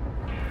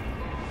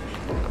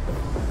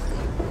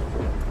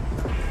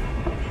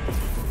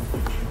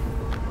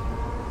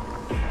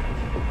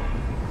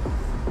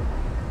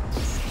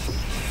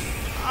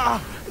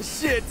 Ah,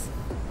 shit!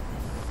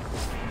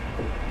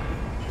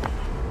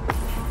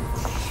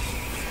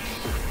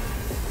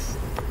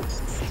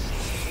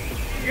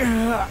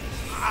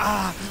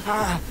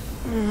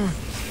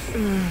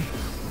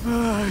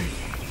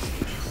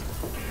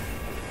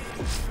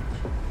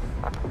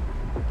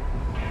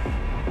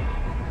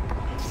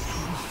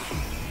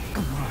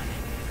 Come on.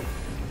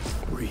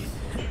 Breathe.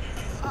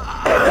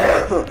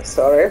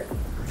 Sorry.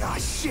 Ah,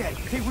 shit! I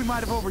think we might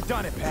have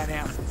overdone it, Pan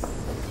Am.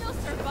 You'll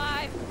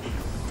survive.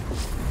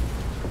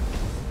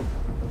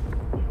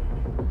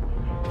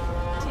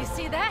 Do you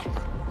see that?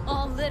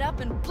 All lit up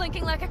and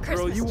blinking like a Christmas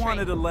Girl, you tree.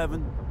 wanted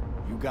 11.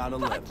 You got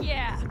 11. Fuck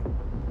yeah!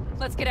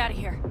 Let's get out of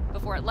here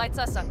before it lights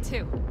us up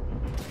too.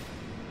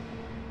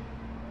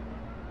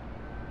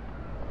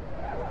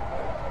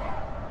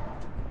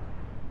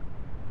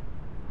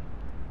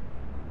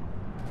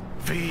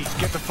 V,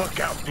 get the fuck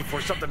out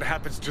before something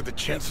happens to the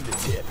Thanks chip. for the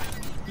tip.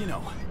 You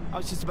know, I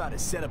was just about to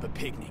set up a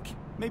picnic.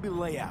 Maybe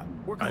lay out.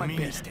 Work on my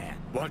base tan.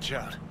 Watch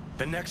out.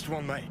 The next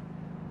one might.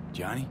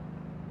 Johnny?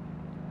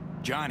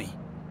 Johnny?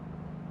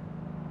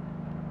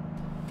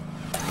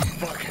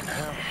 Fucking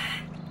hell.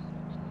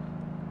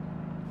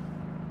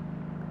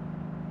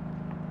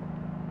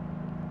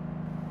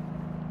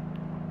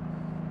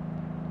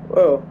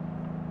 Whoa.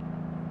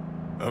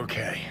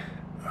 Okay,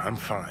 I'm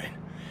fine.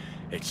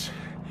 It's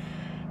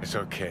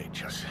okay,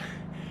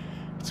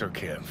 it's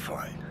okay, I'm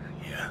fine,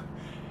 yeah.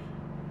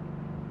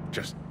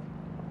 Just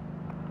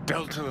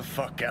delta the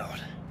fuck out.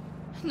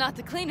 Not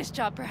the cleanest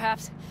job,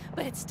 perhaps,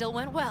 but it still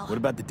went well. What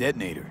about the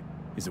detonator?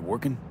 Is it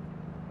working?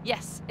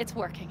 Yes, it's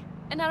working.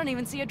 And I don't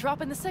even see a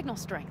drop in the signal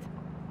strength.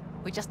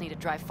 We just need to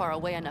drive far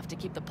away enough to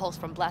keep the pulse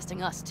from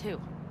blasting us, too.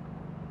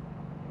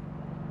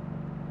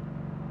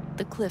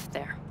 The cliff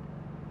there.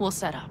 We'll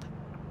set up.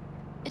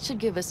 It should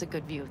give us a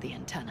good view of the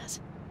antennas.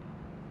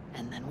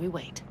 And then we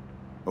wait.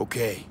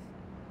 Okay.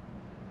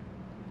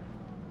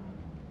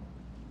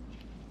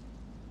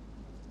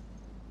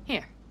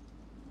 Here.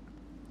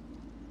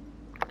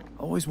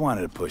 Always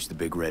wanted to push the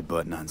big red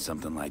button on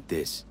something like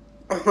this.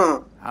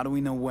 Uh-huh. How do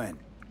we know when?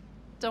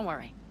 Don't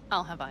worry.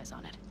 I'll have eyes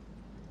on it.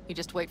 You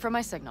just wait for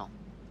my signal.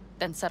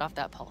 Then set off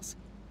that pulse.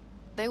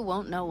 They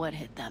won't know what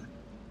hit them.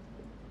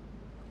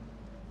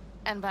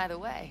 And by the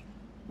way,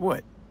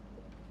 What?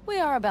 we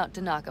are about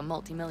to knock a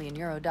multi-million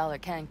euro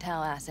Kang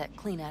Tao asset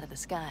clean out of the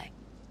sky.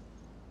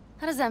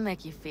 How does that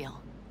make you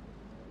feel?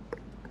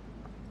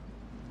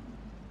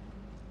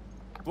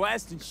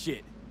 Blasting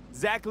shit.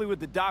 Exactly what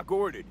the doc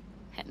ordered.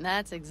 And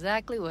that's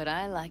exactly what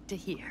I like to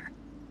hear.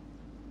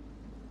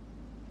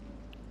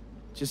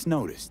 Just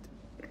noticed.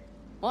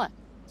 What?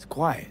 It's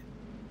quiet.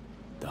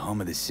 The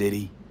hum of the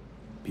city,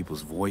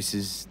 people's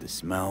voices, the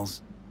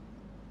smells.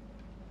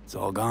 It's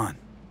all gone.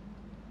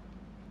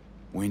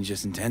 Wind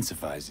just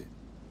intensifies it.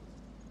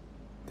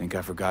 Think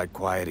I forgot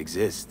quiet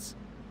exists.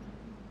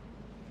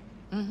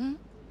 Mm-hmm.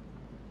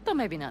 Though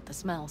maybe not the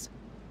smells.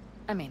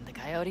 I mean, the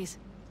coyotes.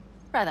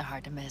 Rather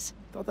hard to miss.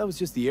 Thought that was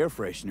just the air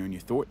freshener in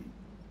your Thornton.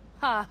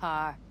 Ha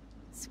ha.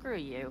 Screw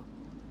you.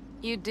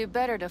 You'd do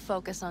better to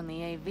focus on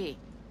the AV.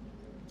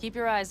 Keep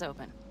your eyes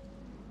open.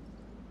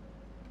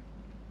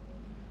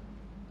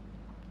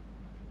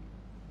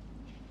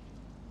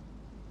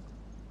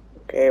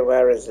 Okay,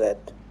 where is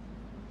it?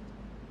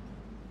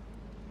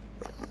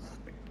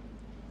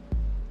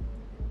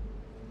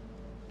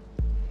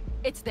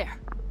 It's there.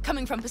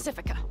 Coming from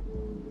Pacifica.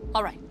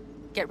 All right.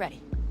 Get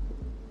ready.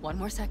 One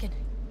more second.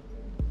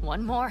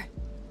 One more.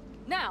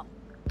 Now!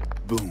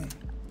 Boom.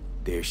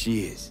 There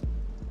she is.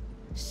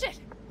 Shit!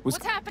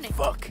 What's happening?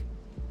 Fuck.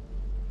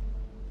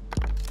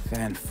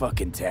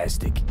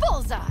 Fan-fucking-tastic.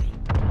 Bullseye!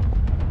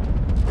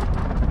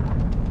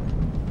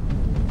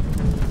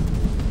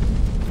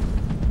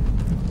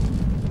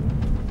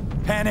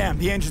 Pan Am,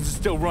 the engines are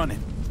still running.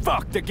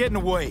 Fuck, they're getting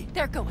away.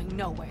 They're going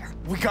nowhere.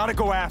 We gotta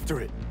go after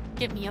it.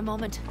 Give me a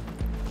moment.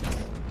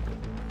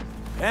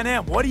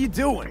 Panam, what are you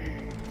doing?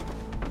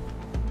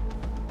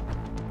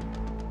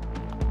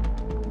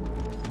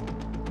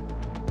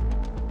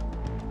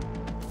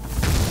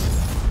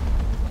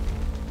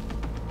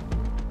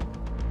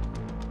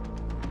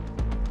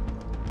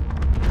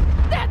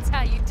 That's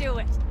how you do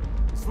it!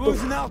 It's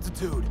losing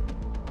altitude.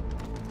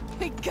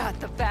 We got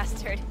the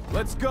bastard.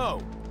 Let's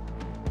go.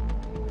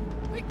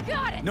 We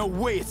got it! No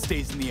way it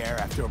stays in the air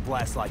after a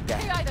blast like We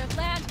that. either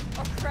land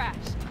or crash.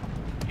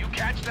 You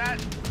catch that?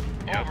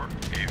 Over.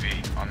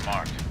 AV,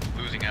 unmarked.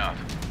 Losing out.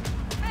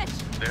 Mitch,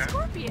 There?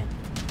 Scorpion!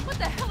 What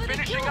the hell did he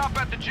Finishing do? up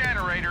at the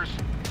generators.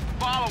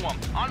 Follow them.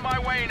 On my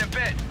way in a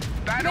bit.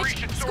 Battery Mitch,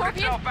 should sort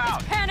Scorpion, itself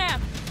out. it's Pan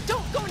Am!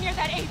 Don't go near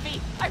that AV!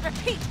 I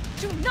repeat,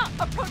 do not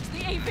approach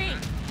the AV!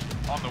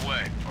 On the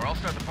way, or I'll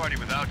start the party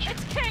without you.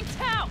 It's Kang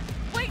Tao!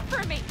 Wait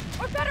for me,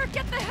 or better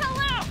get the hell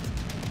out!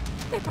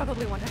 They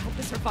probably want to help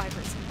the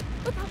survivors,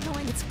 without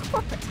knowing it's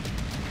corporate.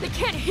 They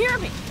can't hear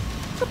me!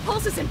 The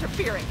pulse is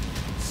interfering.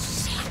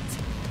 Shit!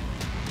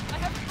 I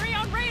have 3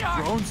 on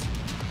radar! Drones?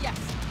 Yes,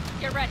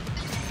 get ready.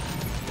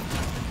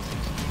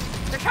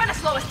 They're trying to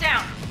slow us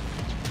down.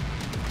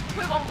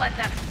 We won't let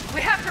them.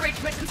 We have to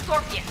reach Mitch and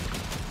Scorpion.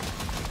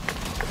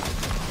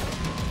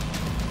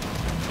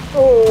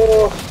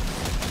 Oh.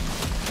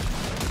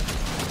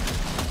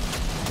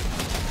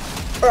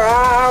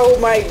 Oh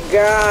my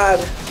god.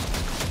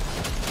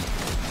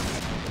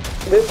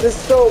 This is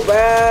so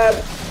bad.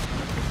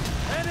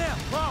 Panam,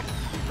 problem.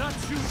 Not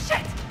shooting.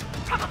 Shit!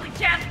 Probably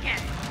jammed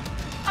again.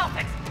 I'll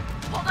fix it.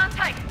 Hold on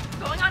tight.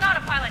 Going on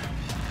autopilot.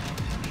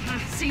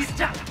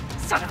 Seized up.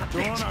 Son of a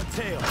They're on bitch. our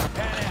tail.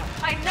 Panam.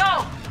 I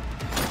know!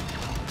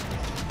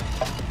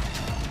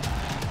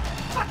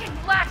 Fucking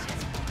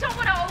latches! Don't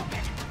want to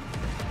open!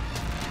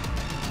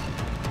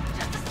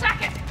 Just a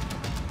second!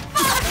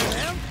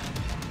 Panam?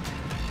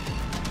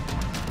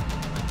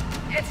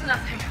 It's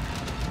nothing.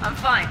 I'm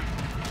fine.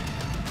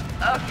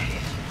 Okay.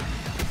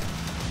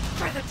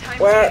 For the time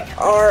Where being.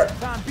 are...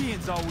 Time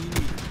being's all we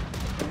need.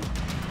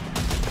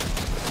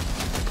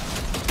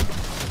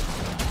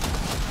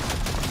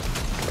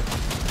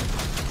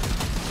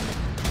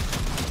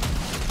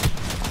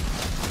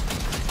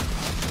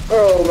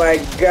 Oh my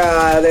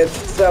god, it's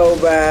so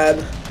bad.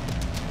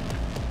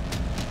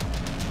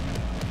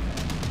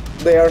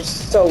 They are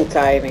so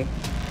tiny.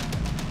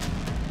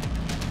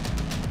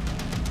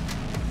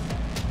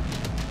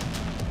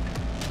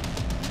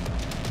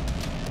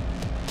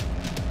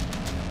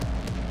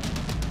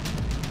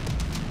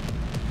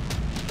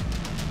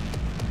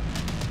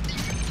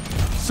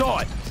 Saw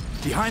it!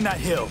 Behind that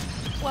hill.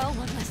 Well,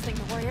 one less thing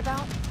to worry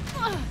about.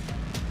 Ugh,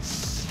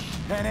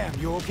 Panam,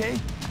 you okay?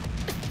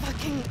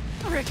 fucking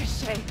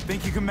ricochet.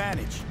 Think you can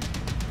manage?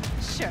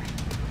 Sure.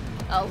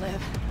 I'll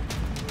live.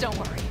 Don't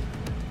worry.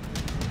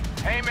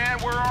 Hey man,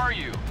 where are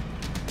you?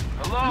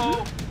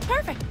 Hello?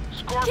 Perfect.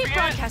 Scorpion? Keep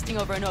broadcasting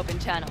over an open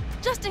channel,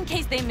 just in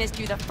case they missed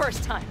you the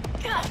first time.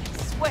 God, I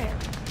swear.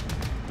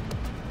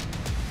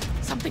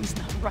 Something's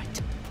not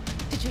right.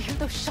 Did you hear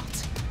those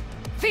shots?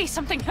 V,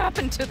 something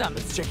happened to them.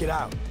 Let's check it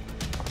out.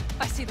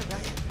 I see the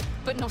wreck,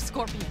 but no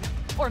Scorpion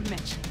or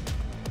Mitch.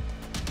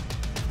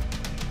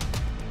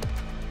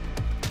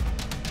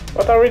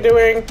 What are we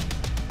doing?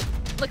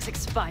 Looks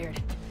expired.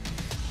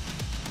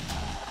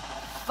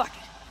 Fuck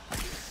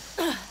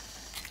it.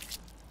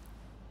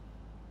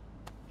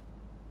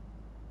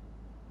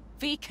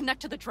 V,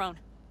 connect to the drone.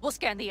 We'll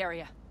scan the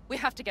area. We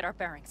have to get our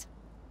bearings.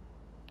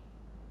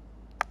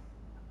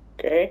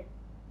 Okay.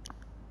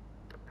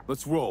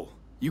 Let's roll.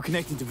 You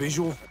connecting to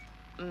visual?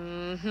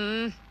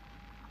 Mm-hmm.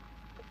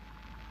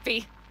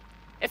 V,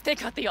 if they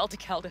got the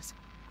Aldecaldas,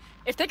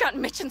 if they got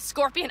Mitch and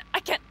Scorpion, I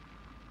don't...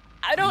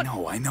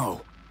 I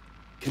know.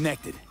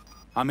 Connected.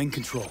 I'm in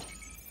control.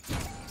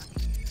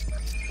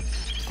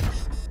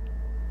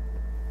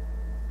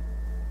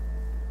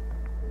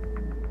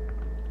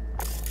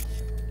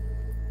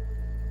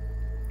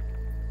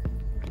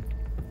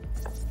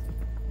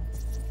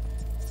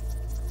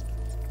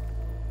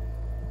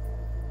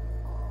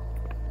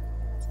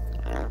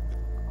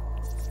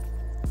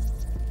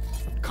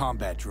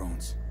 Combat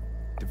drones.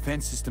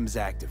 Defense systems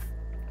active.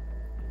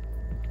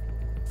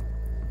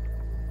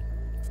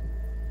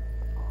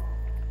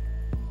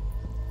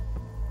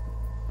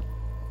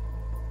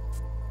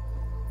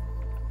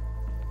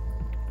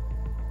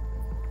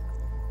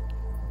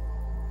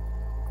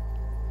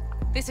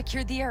 They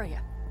secured the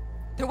area.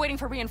 They're waiting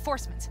for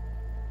reinforcements.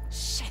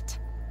 Shit.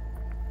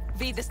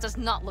 V, this does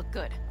not look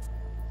good.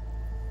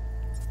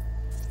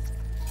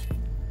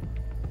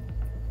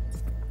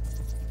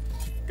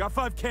 Got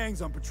 5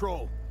 Kangs on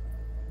patrol.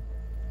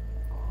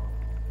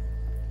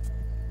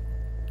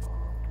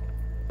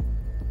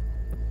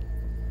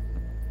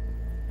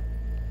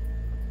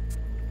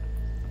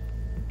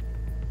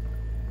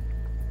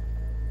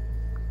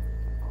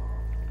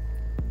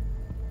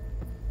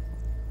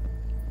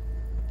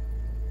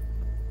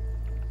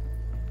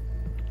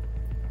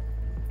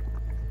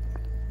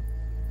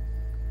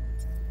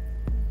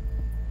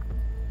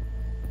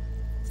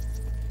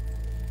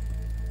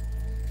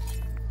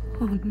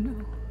 Oh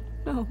no.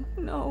 No,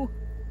 no.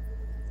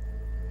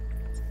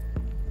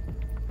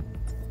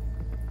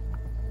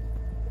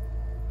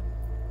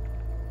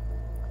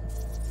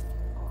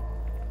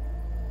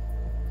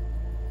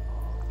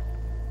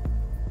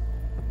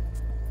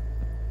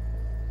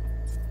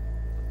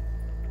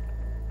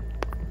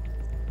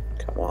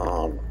 Come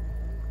on.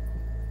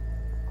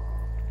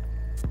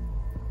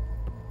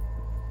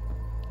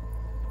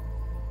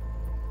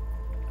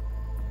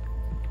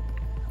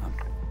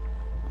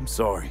 I'm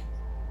sorry.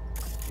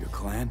 Your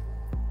clan?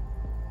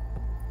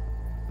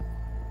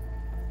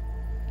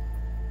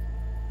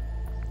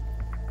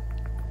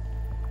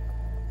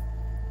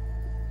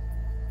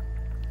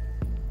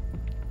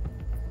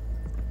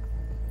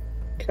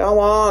 Come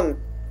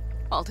on.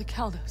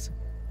 Aldecaldos.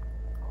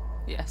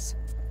 Yes.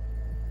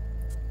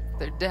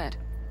 They're dead.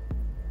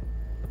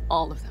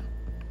 All of them.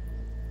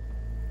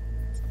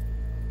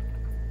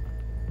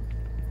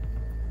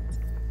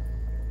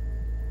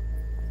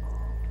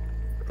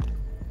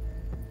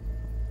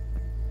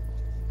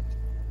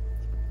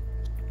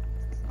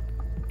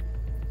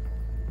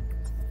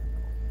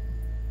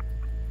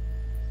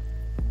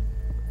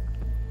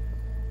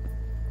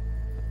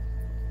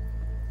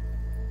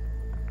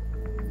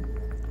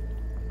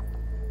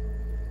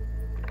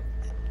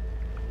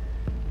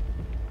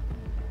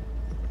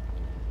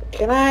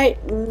 Can I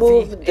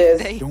move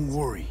this? Don't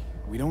worry.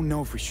 We don't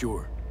know for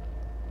sure.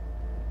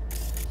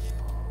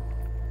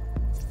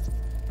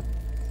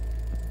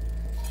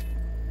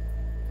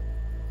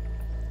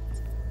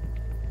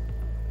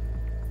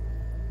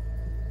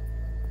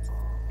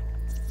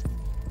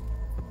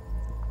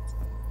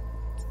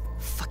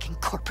 Fucking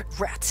corporate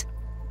rats.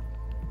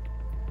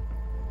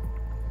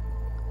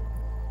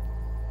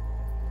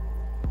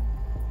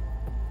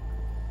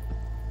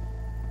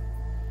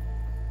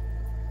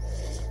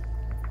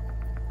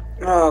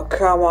 Oh,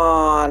 come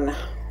on.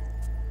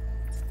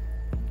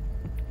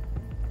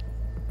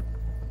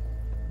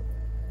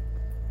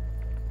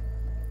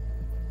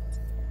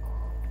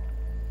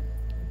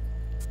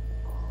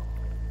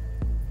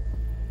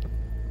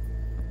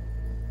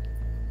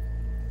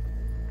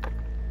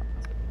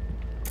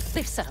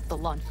 They've set up the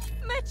launch.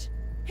 Mitch!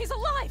 He's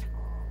alive!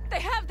 They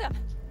have them!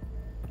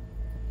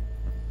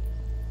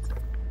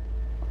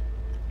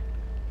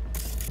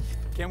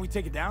 Can't we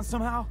take it down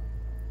somehow?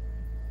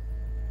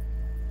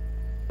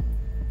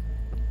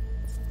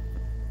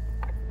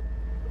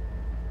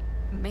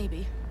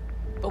 Maybe.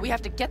 But we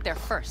have to get there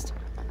first.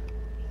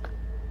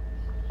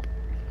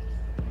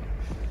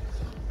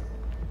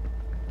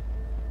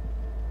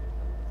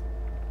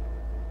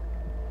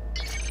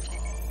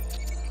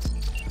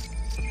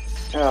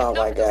 Oh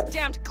my Not those god.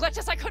 damned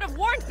glitches, I could have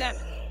warned them!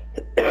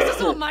 This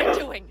is all my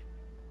doing!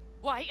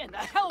 Why in the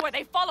hell were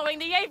they following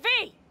the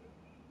AV?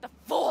 The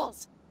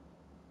fools!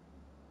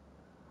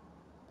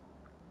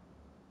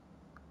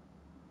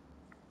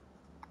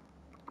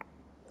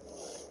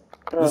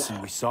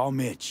 Listen, we saw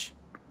Mitch.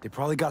 They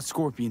probably got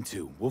Scorpion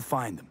too. We'll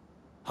find them.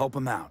 Help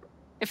them out.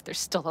 If they're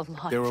still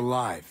alive. They're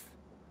alive.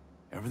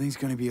 Everything's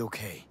gonna be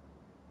okay.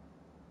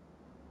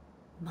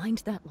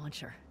 Mind that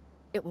launcher.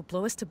 It will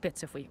blow us to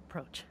bits if we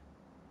approach.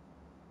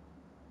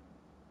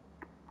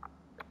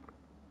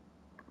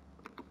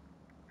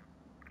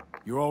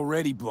 You're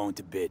already blown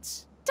to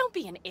bits. Don't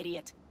be an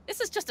idiot.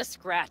 This is just a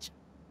scratch.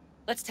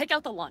 Let's take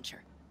out the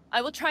launcher.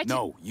 I will try to—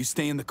 No, you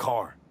stay in the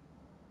car.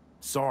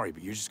 Sorry,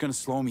 but you're just gonna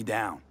slow me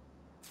down.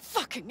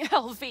 Fucking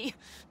LV!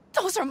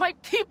 Those are my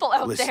people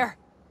out Listen, there!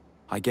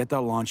 I get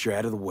that launcher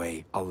out of the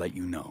way, I'll let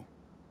you know.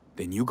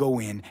 Then you go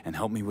in and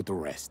help me with the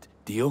rest.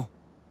 Deal?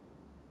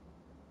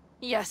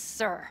 Yes,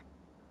 sir.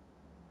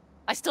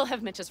 I still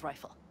have Mitch's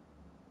rifle.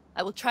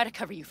 I will try to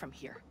cover you from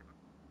here.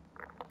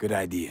 Good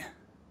idea.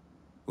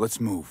 Let's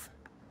move.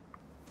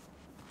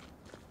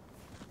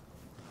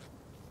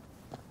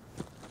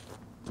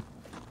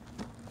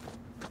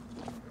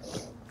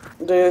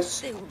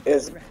 This They will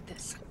is regret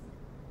this.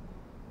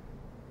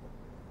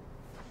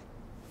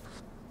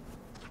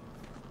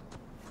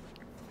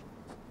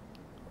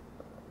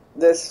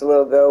 this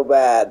will go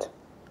bad.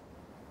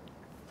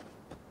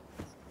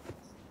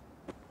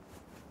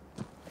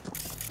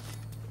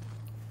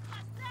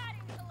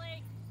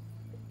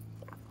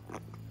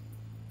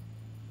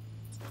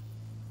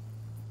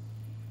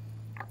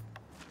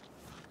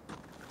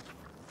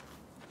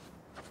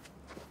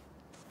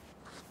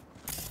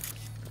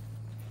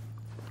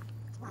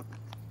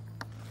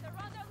 They're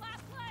on their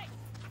last leg!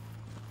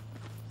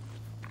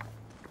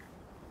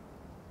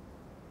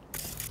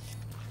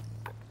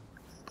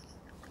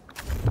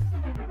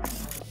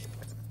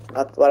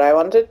 Not what I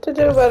wanted to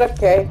do, but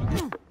okay.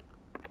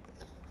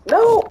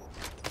 No!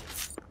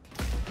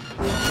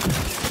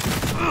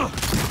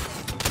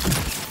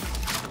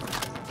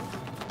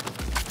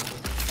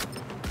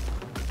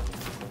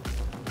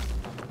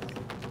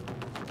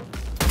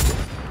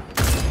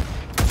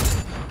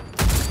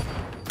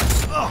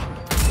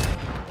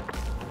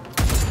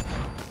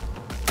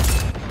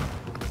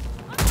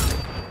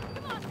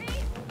 Come on,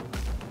 Pete!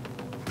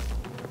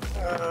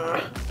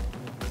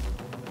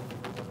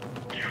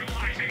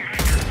 Utilizing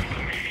measures of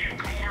immediate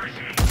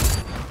coercion.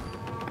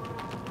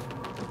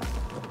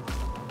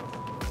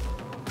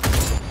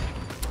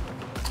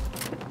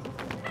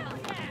 Hell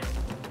yeah!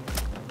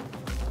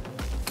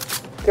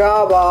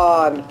 Come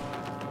on!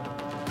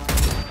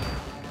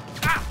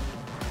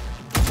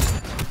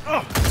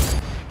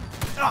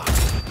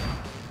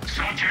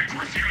 Subject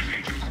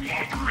refusing to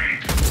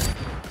cooperate.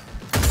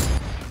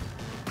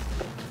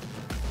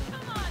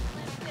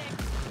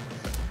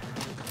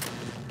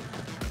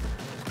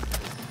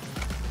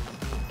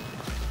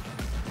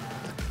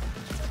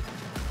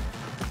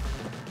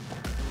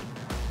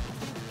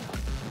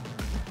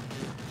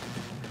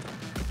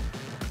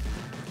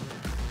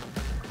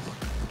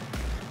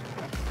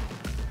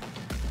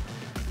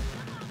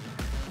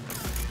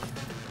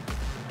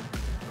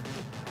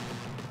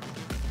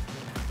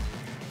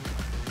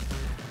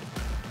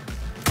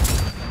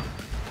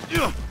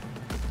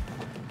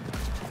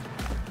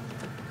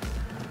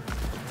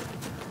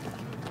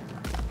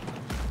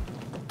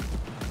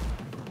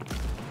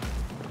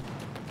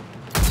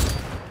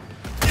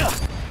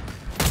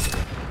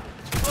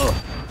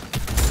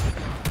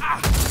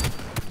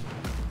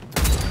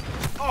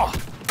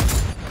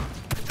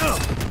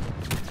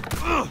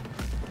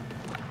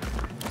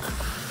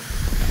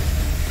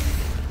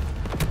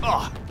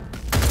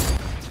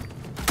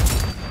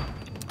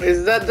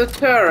 Is that the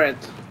turret?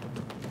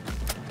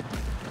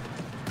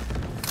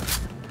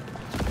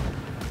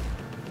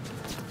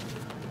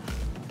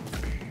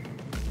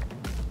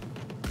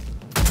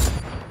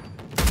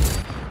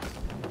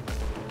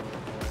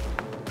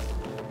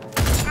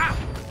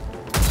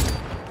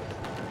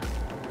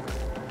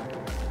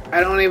 I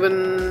don't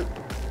even...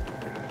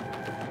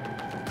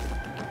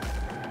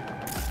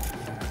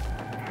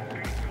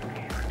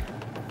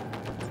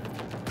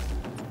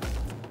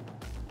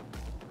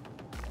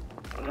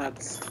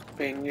 Let's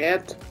ping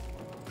it.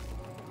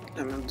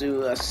 I'm gonna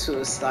do a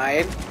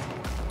suicide.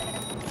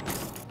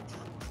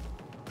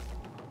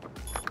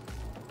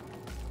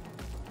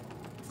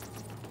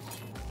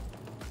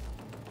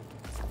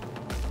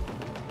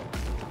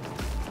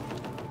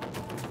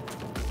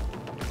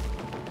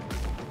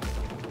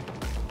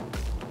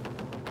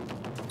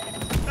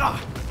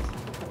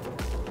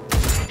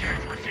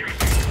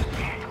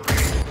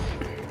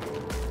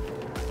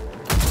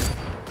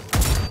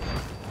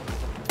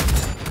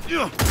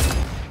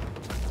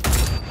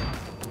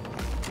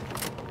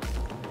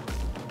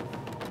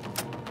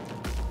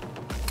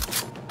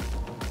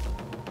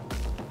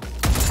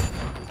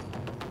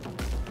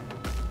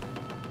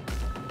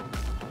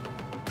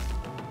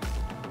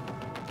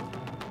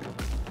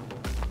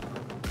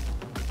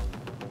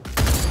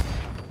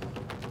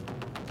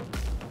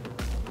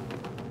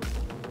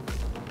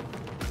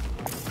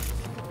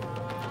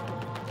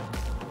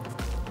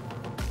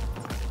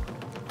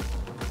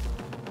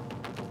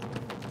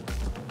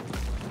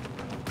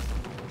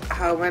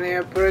 How many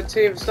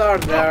operatives are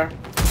there?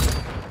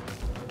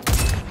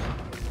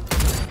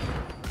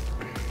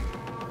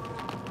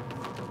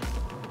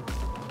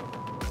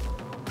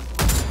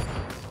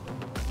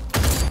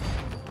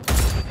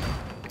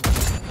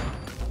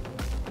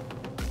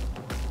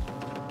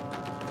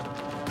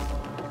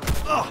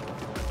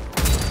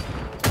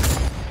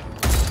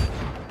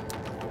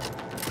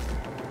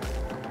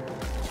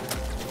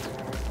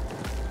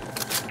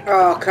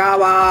 Oh,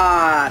 come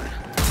on!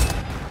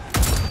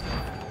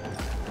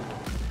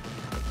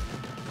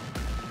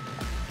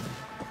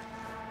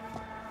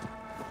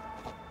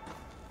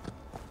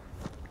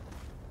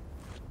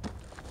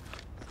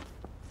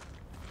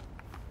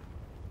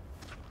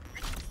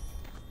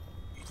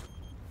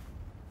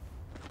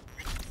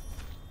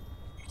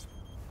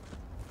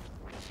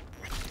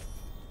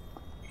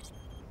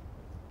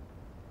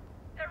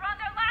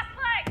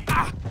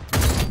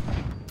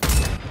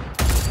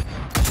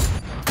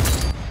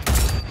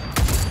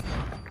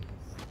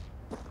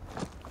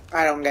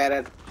 I don't get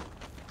it.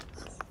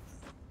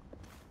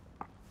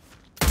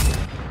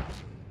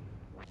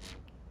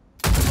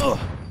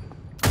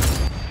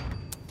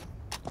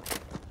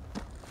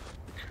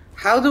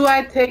 How do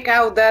I take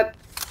out that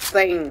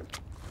thing?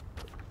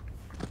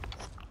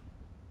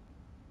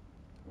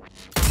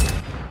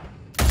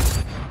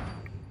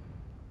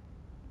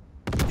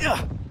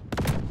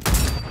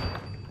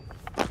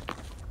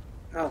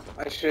 Oh,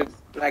 I should,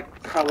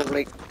 like,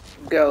 probably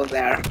go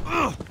there.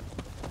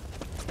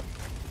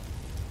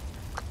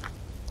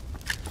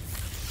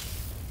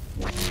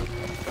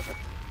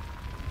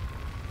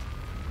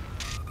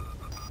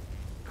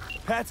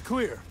 Path's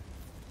clear.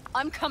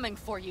 I'm coming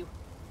for you.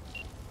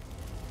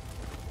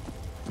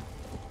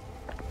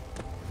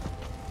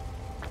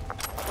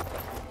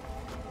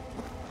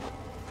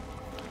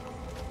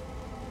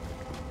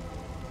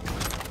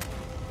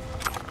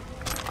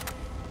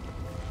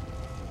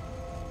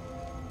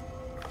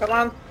 Come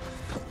on.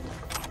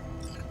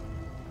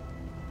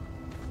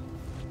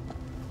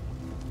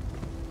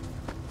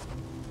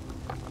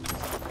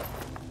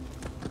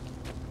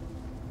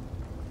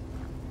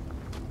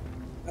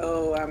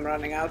 Oh, I'm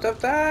running out of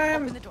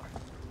time. Open the door.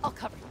 I'll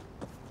cover you.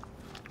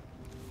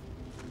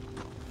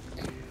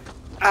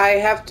 I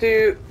have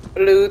to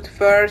loot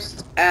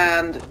first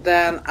and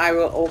then I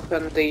will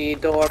open the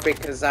door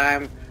because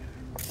I'm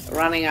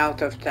running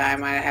out of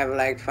time. I have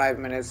like 5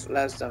 minutes,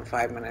 less than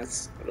 5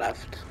 minutes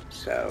left.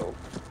 So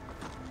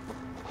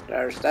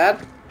there's that.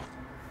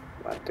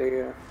 What do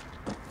you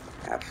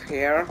have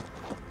here?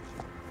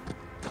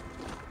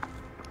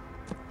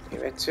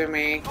 Give it to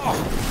me.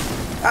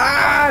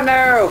 Ah,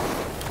 no!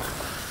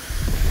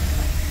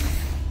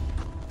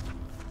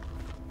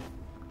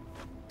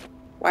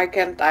 Why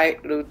can't I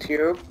loot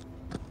you?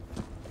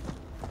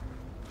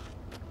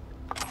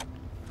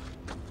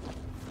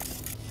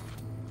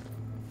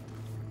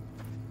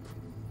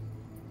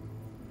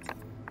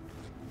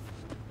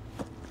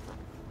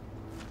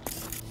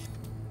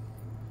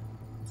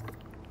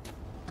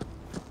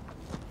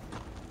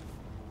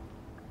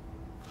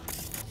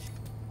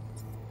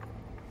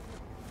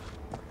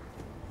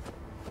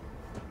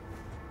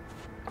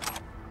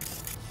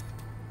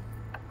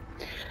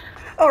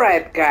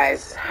 Alright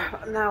guys,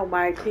 now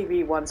my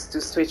TV wants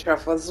to switch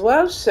off as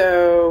well,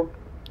 so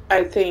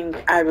I think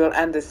I will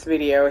end this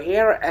video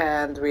here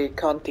and we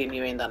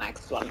continue in the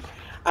next one.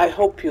 I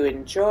hope you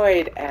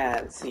enjoyed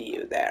and see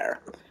you there.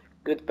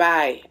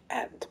 Goodbye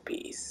and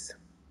peace.